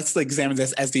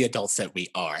the adults that we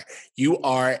are. You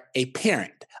are a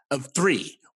parent of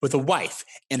 3 with a wife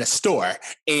and a store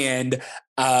and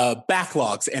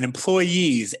backlogs and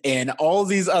employees and all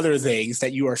these other things,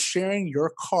 that you are sharing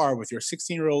your car with your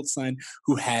 16-year-old son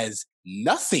who has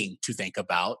nothing to think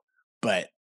about but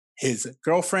his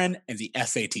girlfriend and the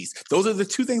SATs. Those are the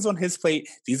 2 things on his plate.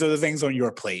 These are the things on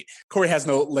your plate. Corey has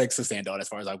no legs to stand on as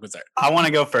far as I'm concerned. I want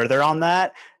to go further on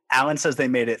that. Alan says they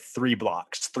made it 3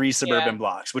 blocks, 3 suburban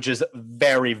blocks, which is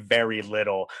very, very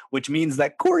little, which means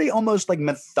that Corey almost like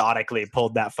methodically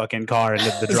pulled that fucking car into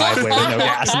the driveway with no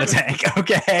gas in the tank.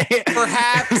 Okay.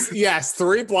 Perhaps, yes,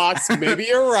 3 blocks. Maybe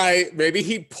you're right. Maybe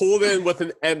he pulled in with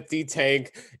an empty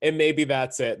tank, and maybe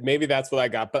that's it. Maybe that's what I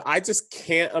got. But I just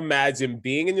can't imagine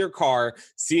being in your car,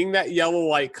 seeing that yellow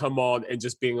light come on, and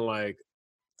just being like,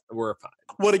 we're fine.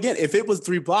 Well, again, if it was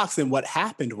 3 blocks, then what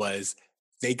happened was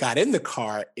They got in the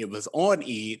car, it was on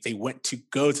E, they went to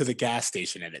go to the gas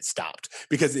station and it stopped.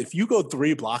 Because if you go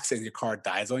 3 blocks and your car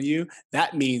dies on you,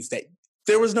 that means that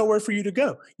there was nowhere for you to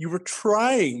go. You were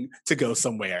trying to go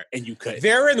somewhere and you couldn't.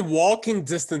 They're in walking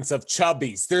distance of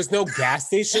Chubby's. There's no gas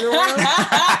station around.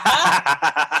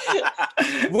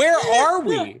 Where are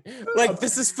we? Like,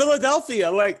 this is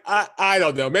Philadelphia. Like, I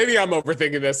don't know. Maybe I'm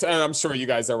overthinking this, and I'm sure you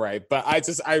guys are right. But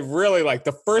I really like,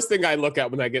 the first thing I look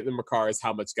at when I get in my car is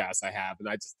how much gas I have, and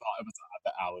I just thought it was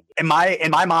the Allen. In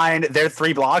my mind, their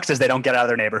 3 blocks is they don't get out of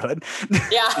their neighborhood.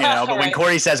 Yeah. But when right.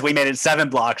 Corey says we made it 7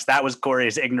 blocks, that was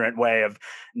Corey's ignorant way of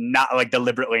not like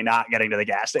deliberately not getting to the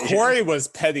gas station. Corey was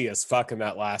petty as fuck in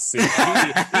that last scene. He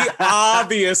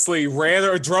obviously ran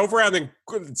or drove around in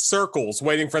circles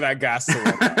waiting for that gas to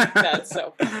run. That's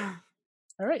so funny.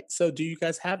 All right. So do you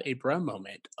guys have a bruh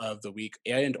moment of the week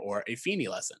and or a Feeny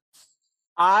lesson?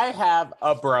 I have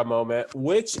a bruh moment,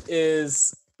 which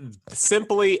is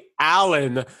simply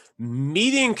Alan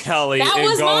meeting Kelly That and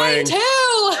was mine going,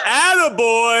 too.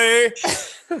 "Attaboy!"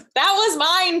 That was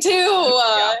mine too.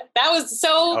 That was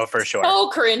so For sure. so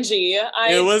cringy.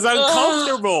 It was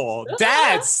uncomfortable.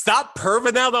 Dad, stop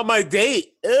perving out on my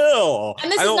date. Ew. And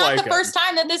this I is don't not like the it. first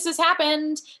time that this has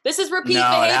happened. This is repeat No,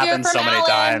 it behavior happens from so many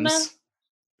Alan. times.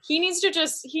 He needs to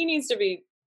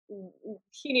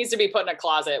be put in a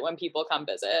closet when people come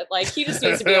visit. Like, he just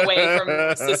needs to be away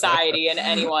from society and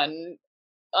anyone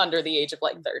under the age of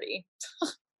like 30.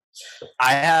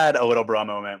 I had a little bro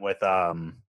moment with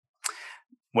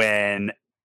when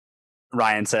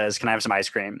Ryan says, "Can I have some ice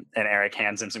cream?" and Eric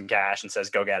hands him some cash and says,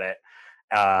 "Go get it."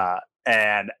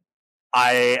 And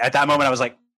at that moment I was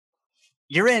like,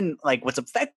 "You're in like what's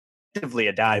effectively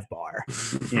a dive bar,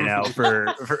 you know, for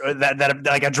that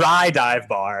like a dry dive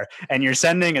bar, and you're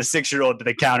sending a 6-year-old to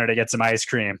the counter to get some ice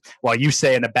cream while you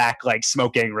stay in the back like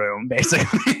smoking room,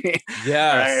 basically."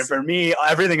 Yes. Right? For me,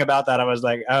 everything about that, I was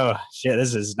like, "Oh shit,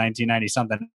 this is 1990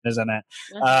 something, isn't it?"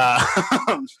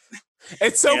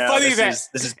 It's so funny this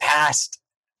is past.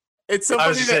 it's so I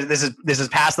was funny just that saying, this is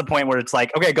past the point where it's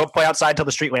like, okay, go play outside till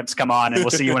the street lamps come on, and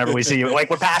we'll see you whenever we see you. Like,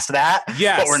 we're past that,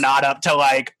 Yes. but we're not up to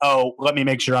like, oh, let me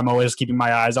make sure I'm always keeping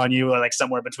my eyes on you, or like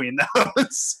somewhere between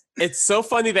those. it's so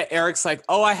funny that Eric's like,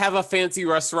 "Oh, I have a fancy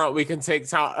restaurant we can take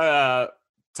Ryan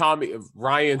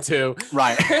to."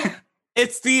 Right.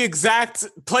 It's the exact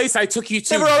place I took you to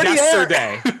They were already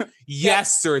yesterday. there.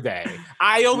 Yesterday.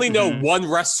 I only know Mhm. one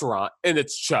restaurant, and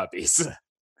it's Chubby's.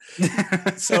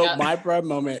 So Yeah. my bruh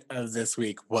moment of this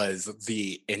week was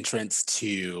the entrance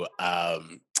to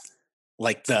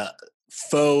like the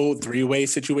faux 3-way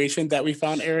situation that we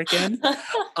found Eric in.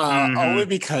 Only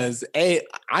because I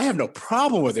have no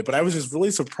problem with it, but I was just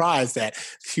really surprised that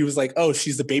she was like, "Oh,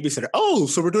 she's the babysitter. Oh,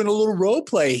 so we're doing a little role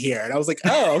play here." And I was like,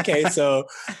 "Oh, okay." So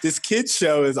this kids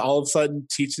show is all of a sudden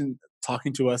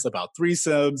talking to us about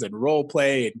threesomes and role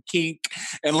play and kink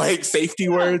and like safety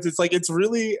words. It's like, it's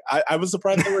really, I was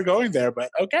surprised they were going there, but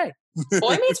okay.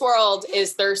 Boy Meets World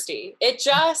is thirsty. It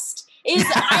just is.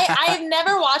 I've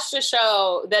never watched a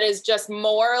show that is just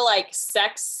more like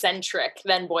sex centric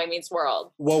than Boy Meets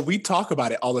World. Well, we talk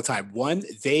about it all the time. One,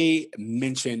 they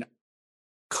mention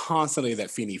constantly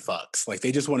that Feeny fucks. Like,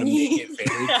 they just want to make it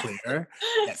very clear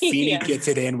that Feeny Yeah. gets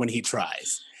it in when he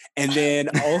tries. And then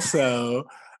also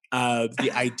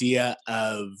the idea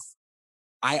of,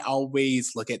 I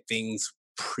always look at things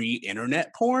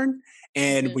pre-internet porn.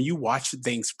 And Mhm. when you watch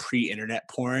things pre-internet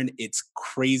porn, it's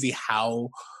crazy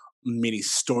how many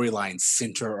storylines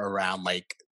center around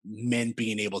like men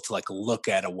being able to like look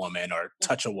at a woman or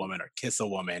touch a woman or kiss a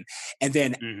woman. And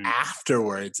then Mhm.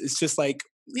 afterwards, it's just like,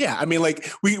 yeah, I mean,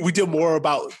 like we deal more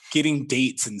about getting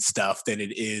dates and stuff than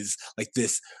it is like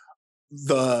this,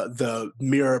 the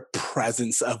mere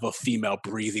presence of a female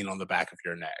breathing on the back of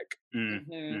your neck. Mhm.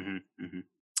 Mhm. Mhm. Mhm.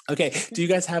 Okay, do you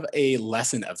guys have a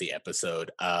lesson of the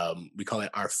episode? We call it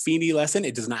our Feeny lesson.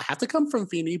 It does not have to come from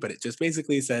Feeny, but it just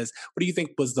basically says, what do you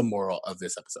think was the moral of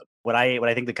this episode? What I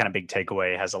think the kind of big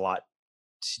takeaway has a lot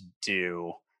to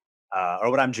do, or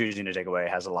what I'm choosing to take away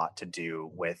has a lot to do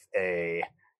with a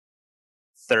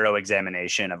thorough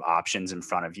examination of options in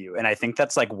front of you. And I think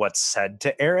that's like what's said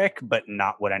to Eric, but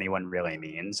not what anyone really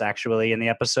means actually in the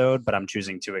episode. But I'm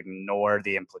choosing to ignore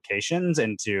the implications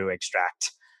and to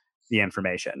extract the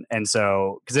information. And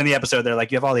so, because in the episode, they're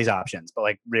like, you have all these options, but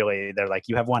like really, they're like,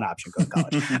 you have one option, go to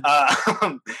college.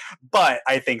 But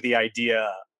I think the idea,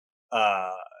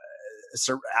 like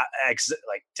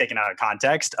taken out of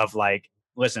context of like,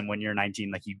 listen, when you're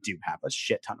 19, like you do have a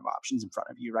shit ton of options in front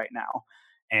of you right now.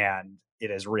 And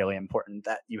it is really important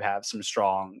that you have some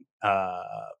strong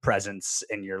presence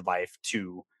in your life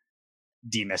to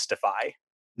demystify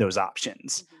those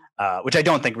options. which I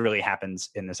don't think really happens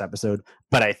in this episode,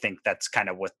 but I think that's kind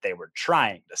of what they were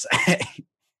trying to say.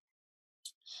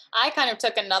 I kind of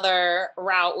took another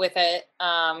route with it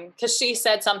because she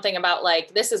said something about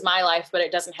like, this is my life, but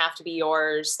it doesn't have to be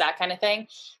yours, that kind of thing.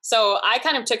 So I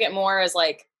kind of took it more as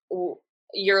like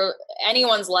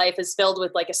anyone's life is filled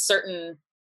with like a certain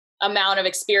amount of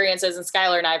experiences. And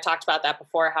Skylar and I have talked about that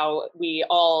before, how we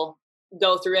all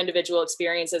go through individual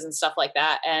experiences and stuff like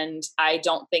that. And I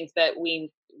don't think that we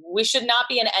should not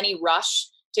be in any rush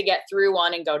to get through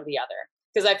one and go to the other.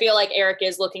 Because I feel like Eric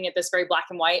is looking at this very black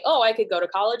and white. Oh, I could go to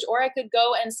college, or I could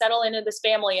go and settle into this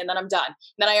family, and then I'm done.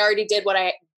 Then I already did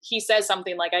he says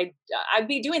something like I'd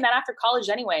be doing that after college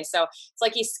anyway. So it's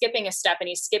like he's skipping a step and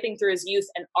he's skipping through his youth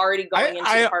and already going into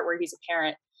the part where he's a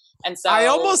parent. And so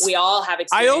we all have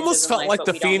experiences. I almost felt in life, like but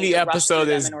the we don't need Feeney to rush episode through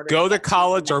them is in order go to get the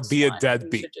college or next be a one. We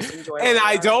deadbeat. should just enjoy And where we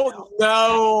I are don't now.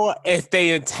 know if they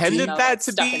intended No, that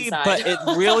to stuck be, inside. but it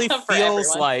really For feels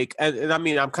everyone. like, and I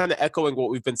mean, I'm kind of echoing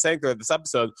what we've been saying throughout this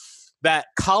episode, that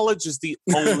college is the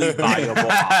only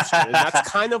viable option. And that's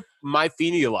kind of my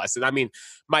Feeney lesson. I mean,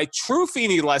 my true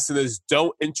Feeney lesson is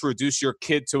don't introduce your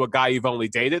kid to a guy you've only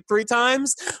dated 3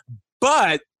 times.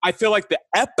 But I feel like the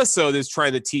episode is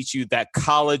trying to teach you that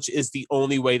college is the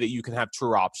only way that you can have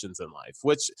true options in life,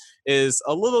 which is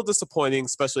a little disappointing,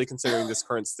 especially considering this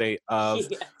current state of,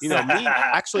 Yes. me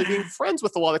actually being friends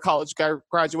with a lot of college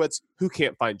graduates who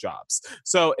can't find jobs.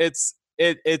 So it's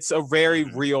a very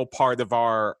real part of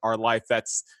our life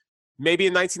that's maybe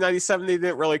in 1997 they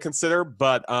didn't really consider,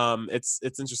 but it's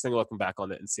interesting looking back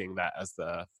on it and seeing that as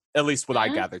at least what I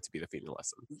gathered to be the Feeney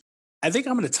lesson. I think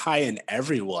I'm going to tie in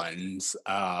everyone's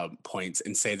points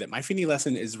and say that my Feeney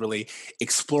lesson is really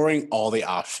exploring all the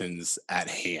options at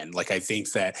hand. Like, I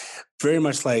think that very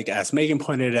much like as Megan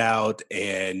pointed out,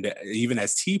 and even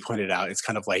as T pointed out, it's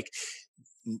kind of like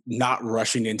not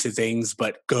rushing into things,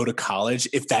 but go to college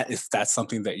if that's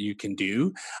something that you can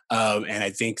do. And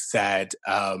I think that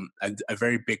a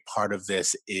very big part of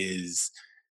this is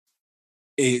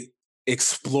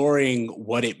exploring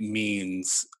what it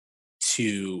means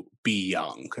to be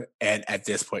young and at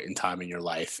this point in time in your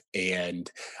life,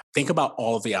 and think about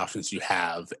all of the options you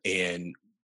have, and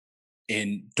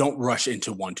don't rush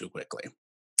into one too quickly.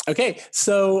 Okay,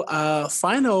 so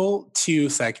final 2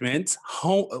 segments.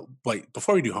 Wait,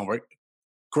 before we do homework,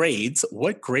 grades.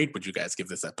 What grade would you guys give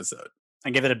this episode? I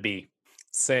give it a B.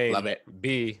 Same. Love it.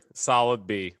 B. Solid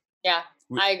B. Yeah,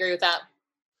 I agree with that.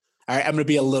 All right, I'm going to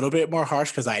be a little bit more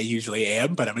harsh because I usually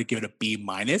am, but I'm going to give it a B-.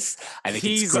 I think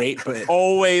He's it's great, but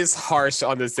always harsh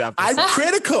on this episode. I'm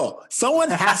critical. Someone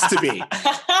has to be.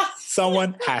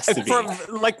 Someone has to be. From,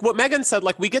 like what Megan said,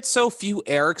 like we get so few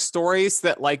Eric stories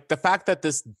that like the fact that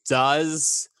this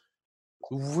does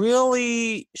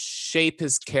really shape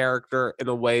his character in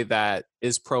a way that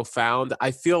is profound,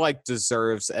 I feel like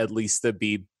deserves at least a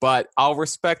B, but I'll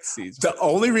respect Caesar. The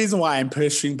only reason why I'm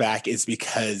pushing back is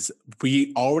because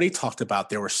we already talked about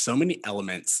there were so many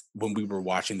elements when we were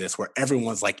watching this where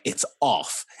everyone's like, it's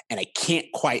off, and I can't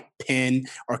quite pin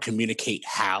or communicate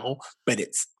how, but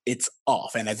it's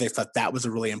off. And I just thought that was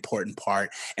a really important part.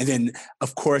 And then,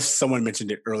 of course, someone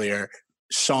mentioned it earlier,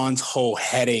 Sean's whole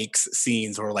headaches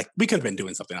scenes were like, we could have been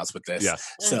doing something else with this.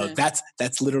 Yes. So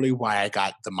that's literally why I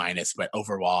got the minus. But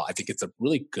overall, I think it's a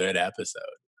really good episode.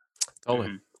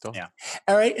 Totally. Yeah.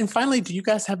 All right. And finally, do you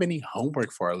guys have any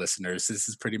homework for our listeners? This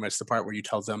is pretty much the part where you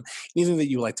tell them anything that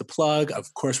you like to plug.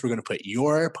 Of course, we're going to put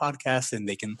your podcast and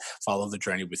they can follow the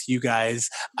journey with you guys.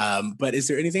 But is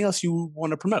there anything else you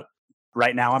want to promote?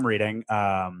 Right now I'm reading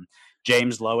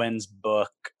James Lowen's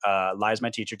book, Lies My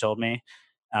Teacher Told Me.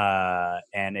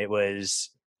 And it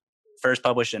was first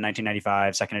published in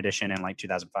 1995, second edition in like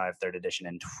 2005, third edition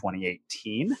in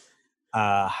 2018.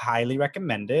 Highly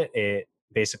recommend it. It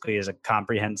basically is a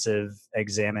comprehensive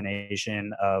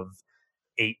examination of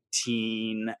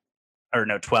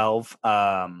 12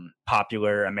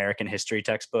 popular American history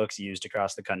textbooks used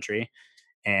across the country.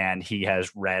 And he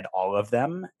has read all of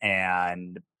them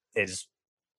and is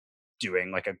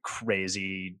doing like a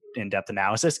crazy in-depth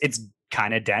analysis. It's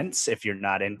kind of dense if you're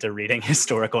not into reading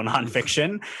historical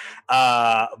nonfiction.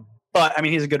 But I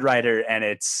mean, he's a good writer, and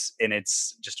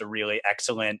it's just a really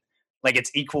excellent, like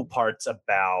it's equal parts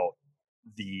about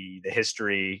the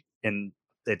history in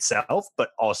itself,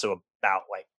 but also about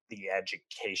like the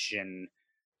education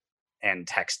and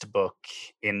textbook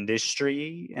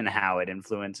industry and how it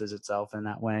influences itself in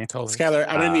that way. Totally. Skylar,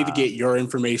 I'm gonna need to get your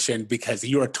information because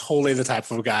you are totally the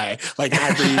type of guy. Like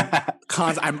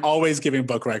I'm always giving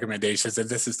book recommendations, and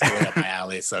this is totally up my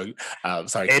alley. So,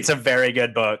 sorry. It's a very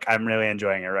good book. I'm really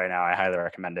enjoying it right now. I highly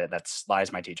recommend it. That's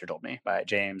Lies My Teacher Told Me by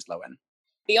James Lowen.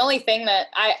 The only thing that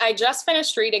I just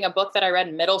finished reading a book that I read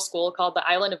in middle school called The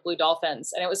Island of Blue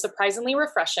Dolphins, and it was surprisingly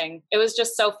refreshing. It was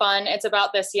just so fun. It's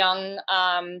about this young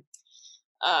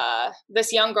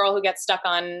girl who gets stuck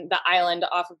on the island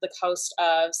off of the coast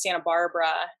of Santa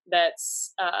Barbara.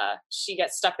 She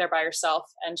gets stuck there by herself,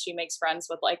 and she makes friends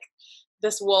with like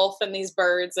this wolf and these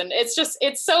birds, and it's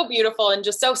so beautiful and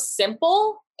just so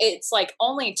simple. It's like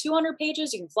only 200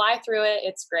 pages. You can fly through it.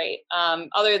 It's great.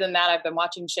 Other than that, I've been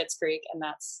watching Schitt's Creek, and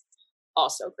that's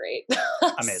also great.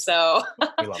 Amazing. So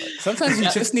We love it. Sometimes you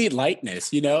just need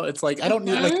lightness, you know? It's like, I don't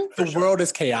need, like, the world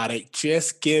is chaotic.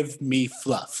 Just give me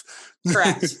fluff.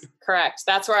 Correct.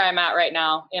 That's where I'm at right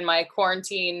now in my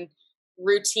quarantine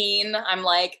routine. I'm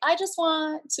like, I just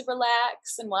want to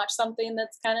relax and watch something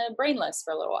that's kind of brainless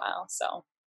for a little while. So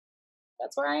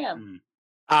that's where I am.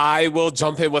 I will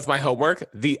jump in with my homework,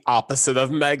 the opposite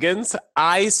of Megan's.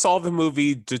 I saw the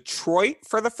movie Detroit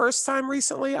for the first time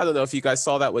recently. I don't know if you guys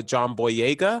saw that with John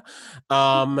Boyega.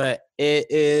 It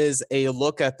is a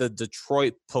look at the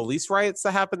Detroit police riots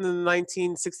that happened in the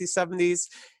 1960s, 70s.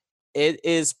 It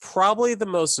is probably the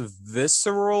most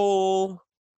visceral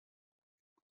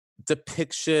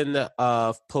depiction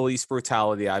of police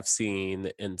brutality I've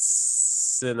seen in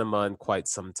cinema in quite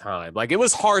some time. Like, it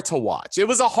was hard to watch. It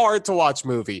was a hard to watch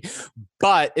movie,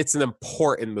 but it's an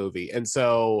important movie. And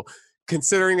so,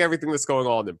 considering everything that's going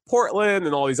on in Portland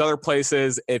and all these other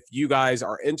places, if you guys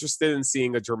are interested in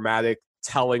seeing a dramatic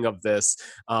telling of this,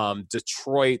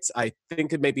 Detroit, I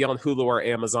think it may be on Hulu or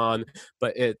Amazon,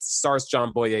 but it stars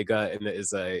John Boyega and it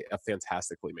is a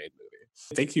fantastically made movie.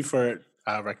 Thank you for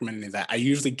recommending that. I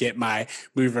usually get my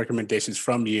movie recommendations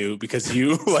from you because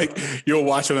you you'll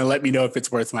watch them and let me know if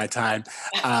it's worth my time.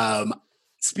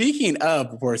 Speaking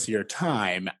of worth your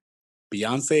time,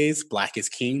 Beyonce's Black is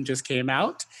King just came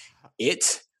out.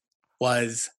 It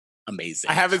was amazing.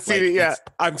 I haven't seen it yet.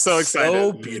 I'm so excited.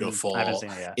 So beautiful. I haven't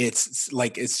seen it yet.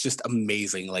 It's just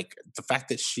amazing. Like the fact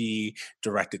that she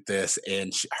directed this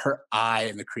and her eye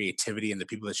and the creativity and the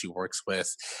people that she works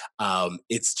with,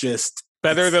 it's just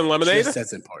Better than Lemonade? Just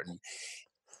as important.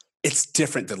 It's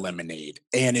different than Lemonade,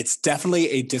 and it's definitely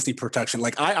a Disney production.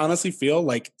 Like, I honestly feel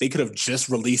like they could have just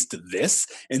released this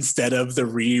instead of the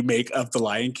remake of The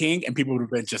Lion King, and people would have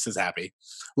been just as happy.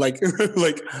 Like,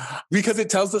 because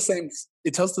it tells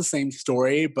the same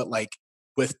story, but like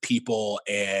with people,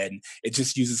 and it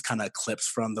just uses kind of clips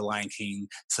from The Lion King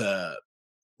to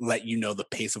let you know the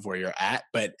pace of where you're at,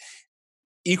 but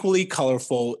equally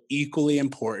colorful, equally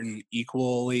important,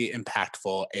 equally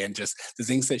impactful, and just the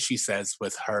things that she says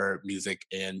with her music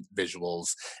and visuals.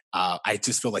 I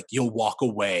just feel like you'll walk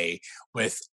away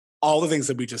with all the things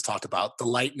that we just talked about, the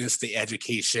lightness, the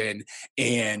education,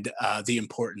 and the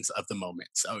importance of the moment.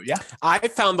 So yeah. I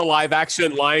found the live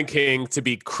action Lion King to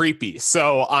be creepy,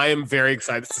 so I am very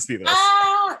excited to see this.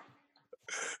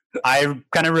 I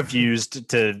kind of refused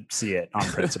to see it on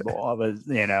principle. I was,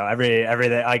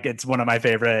 everything, like, it's one of my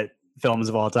favorite films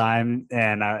of all time,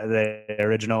 and the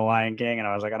original Lion King, and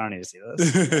I was like, I don't need to see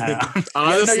this.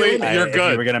 Honestly, you're If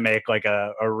good. you were gonna make like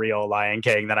a real Lion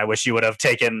King, then I wish you would have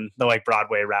taken the like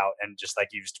Broadway route and just like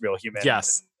used real humans.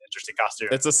 Yes. And interesting costumes.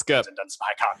 It's a skip. And done some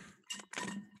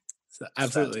icon.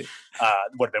 Absolutely.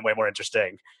 Would have been way more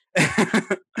interesting.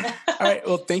 All right.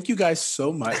 Well, thank you guys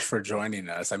so much for joining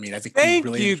us. I mean, I think Thank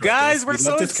we really you enjoyed guys. this. We're We so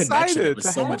loved this connection. It excited was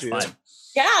to so have much you. fun.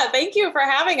 Yeah, thank you for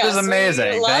having us. It was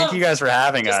amazing. We love Thank you guys for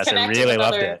having just us. I connecting really with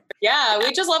loved other- it. Yeah,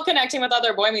 we just love connecting with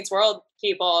other Boy Meets World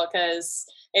people because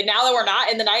now that we're not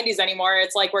in the 90s anymore,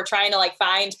 it's like we're trying to like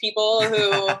find people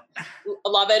who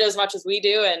love it as much as we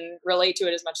do and relate to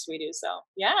it as much as we do. So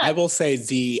yeah. I will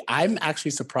say I'm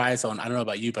actually surprised I don't know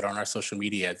about you, but on our social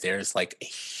media, there's like a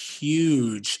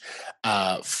huge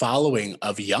following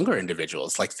of younger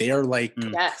individuals. Like they are like,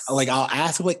 Yes. like I'll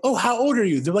ask them like, oh, how old are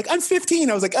you? They're like, I'm 15.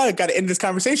 I was like, oh, I got to end this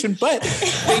conversation, but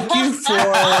thank you for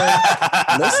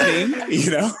listening,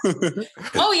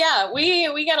 Oh yeah,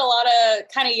 we get a lot of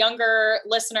kind of younger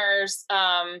listeners,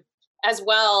 as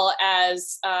well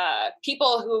as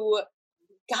people who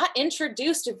got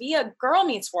introduced via Girl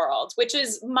Meets World, which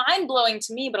is mind blowing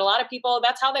to me. But a lot of people,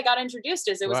 that's how they got introduced.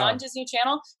 Is it was Wow. on Disney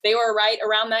Channel. They were right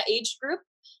around that age group,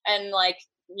 and like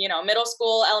middle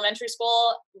school, elementary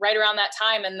school, right around that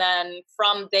time. And then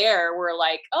from there, we're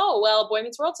like, oh well, Boy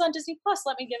Meets World's on Disney Plus.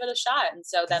 Let me give it a shot. And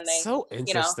so then That's so know.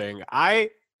 interesting.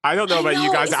 I don't know I about you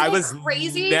know, guys. isn't I it was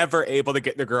crazy? never able to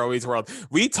get into Girl Meets World.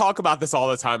 We talk about this all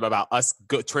the time about us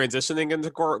transitioning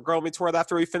into Girl Meets World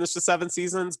after we finish the 7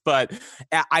 seasons. But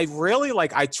I really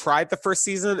I tried the first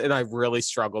season and I really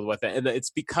struggled with it. And it's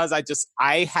because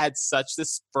I had such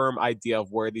this firm idea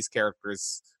of where these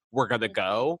characters were going to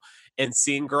go. and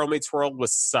seeing Girl Meets World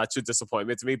was such a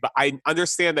disappointment to me. But I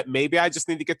understand that maybe I just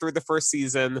need to get through the first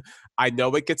season. I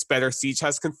know it gets better. Siege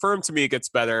has confirmed to me it gets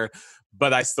better,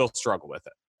 but I still struggle with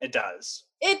it. It does.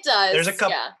 It does. There's a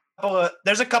couple. Yeah.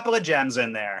 There's a couple of gems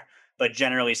in there, but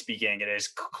generally speaking, it is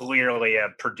clearly a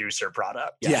producer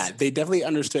product. Yeah, they definitely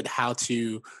understood how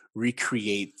to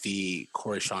recreate the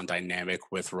Coruscant dynamic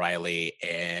with Riley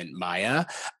and Maya.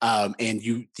 And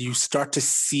you start to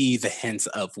see the hints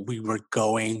of we were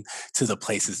going to the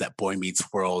places that Boy Meets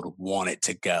World wanted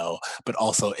to go, but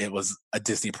also it was a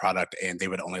Disney product and they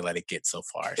would only let it get so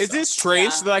far. Is so. it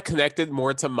strange Yeah. that I connected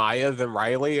more to Maya than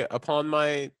Riley upon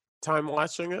my time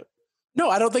watching it? No,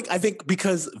 I don't think. I think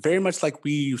because very much like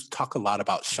we talk a lot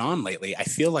about Sean lately, I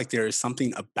feel like there is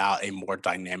something about a more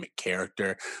dynamic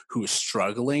character who is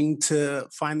struggling to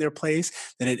find their place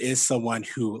than it is someone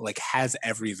who like has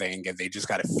everything and they just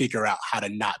got to figure out how to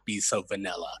not be so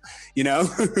vanilla, you know?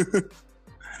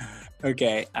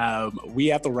 Okay, we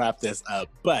have to wrap this up.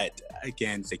 But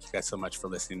again, thank you guys so much for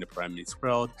listening to Boy Meets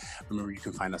World. Remember, you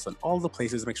can find us on all the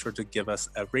places. Make sure to give us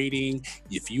a rating.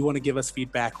 If you want to give us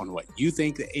feedback on what you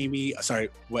think that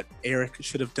what Eric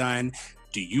should have done,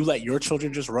 do you let your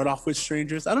children just run off with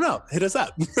strangers? I don't know. Hit us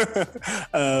up.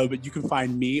 But you can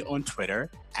find me on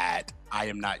Twitter at I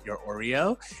am not your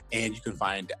Oreo. And you can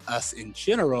find us in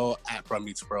general at Boy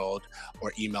Meets World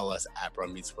or email us at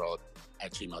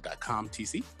boymeetsworld@gmail.com.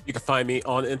 TC? You can find me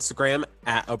on Instagram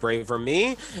at A Braver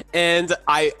Me. And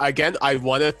I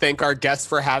want to thank our guests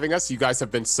for having us. You guys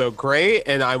have been so great.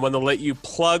 And I want to let you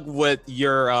plug with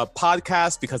your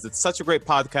podcast because it's such a great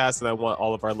podcast. And I want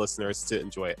all of our listeners to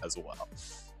enjoy it as well.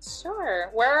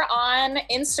 Sure. We're on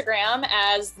Instagram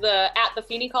as at the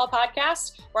Feeny Call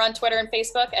podcast. We're on Twitter and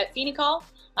Facebook at Feeny Call.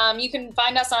 You can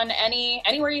find us on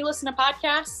anywhere you listen to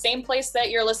podcasts. Same place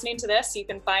that you're listening to this, you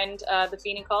can find the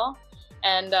Feeny Call.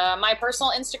 And my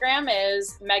personal Instagram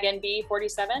is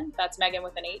MeganB47. That's Megan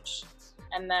with an H.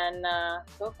 And then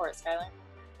go for it, Skylar.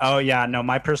 Oh yeah, no,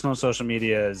 my personal social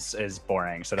media is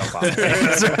boring, so don't bother me.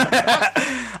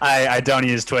 I don't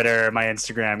use Twitter. My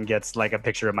Instagram gets like a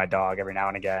picture of my dog every now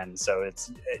and again, so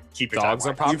keep your Dogs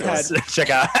are timeline. popular. Check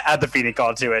out add the Feeny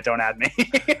Call to it. Don't add me.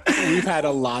 We've had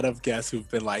a lot of guests who've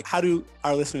been like, how do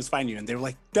our listeners find you? And they were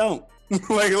like, don't. like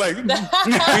We don't want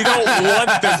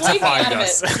them to Leave me find out of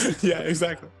us. yeah,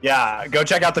 exactly. Yeah, go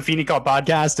check out the Feeny Call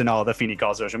podcast and all the Feeny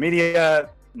Call social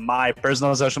media. My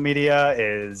personal social media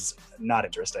is not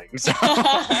interesting. So. All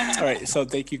right, so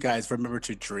thank you guys. Remember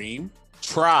to dream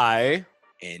Try.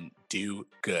 and do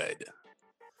good.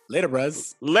 Later,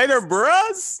 bros. Later,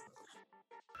 bros.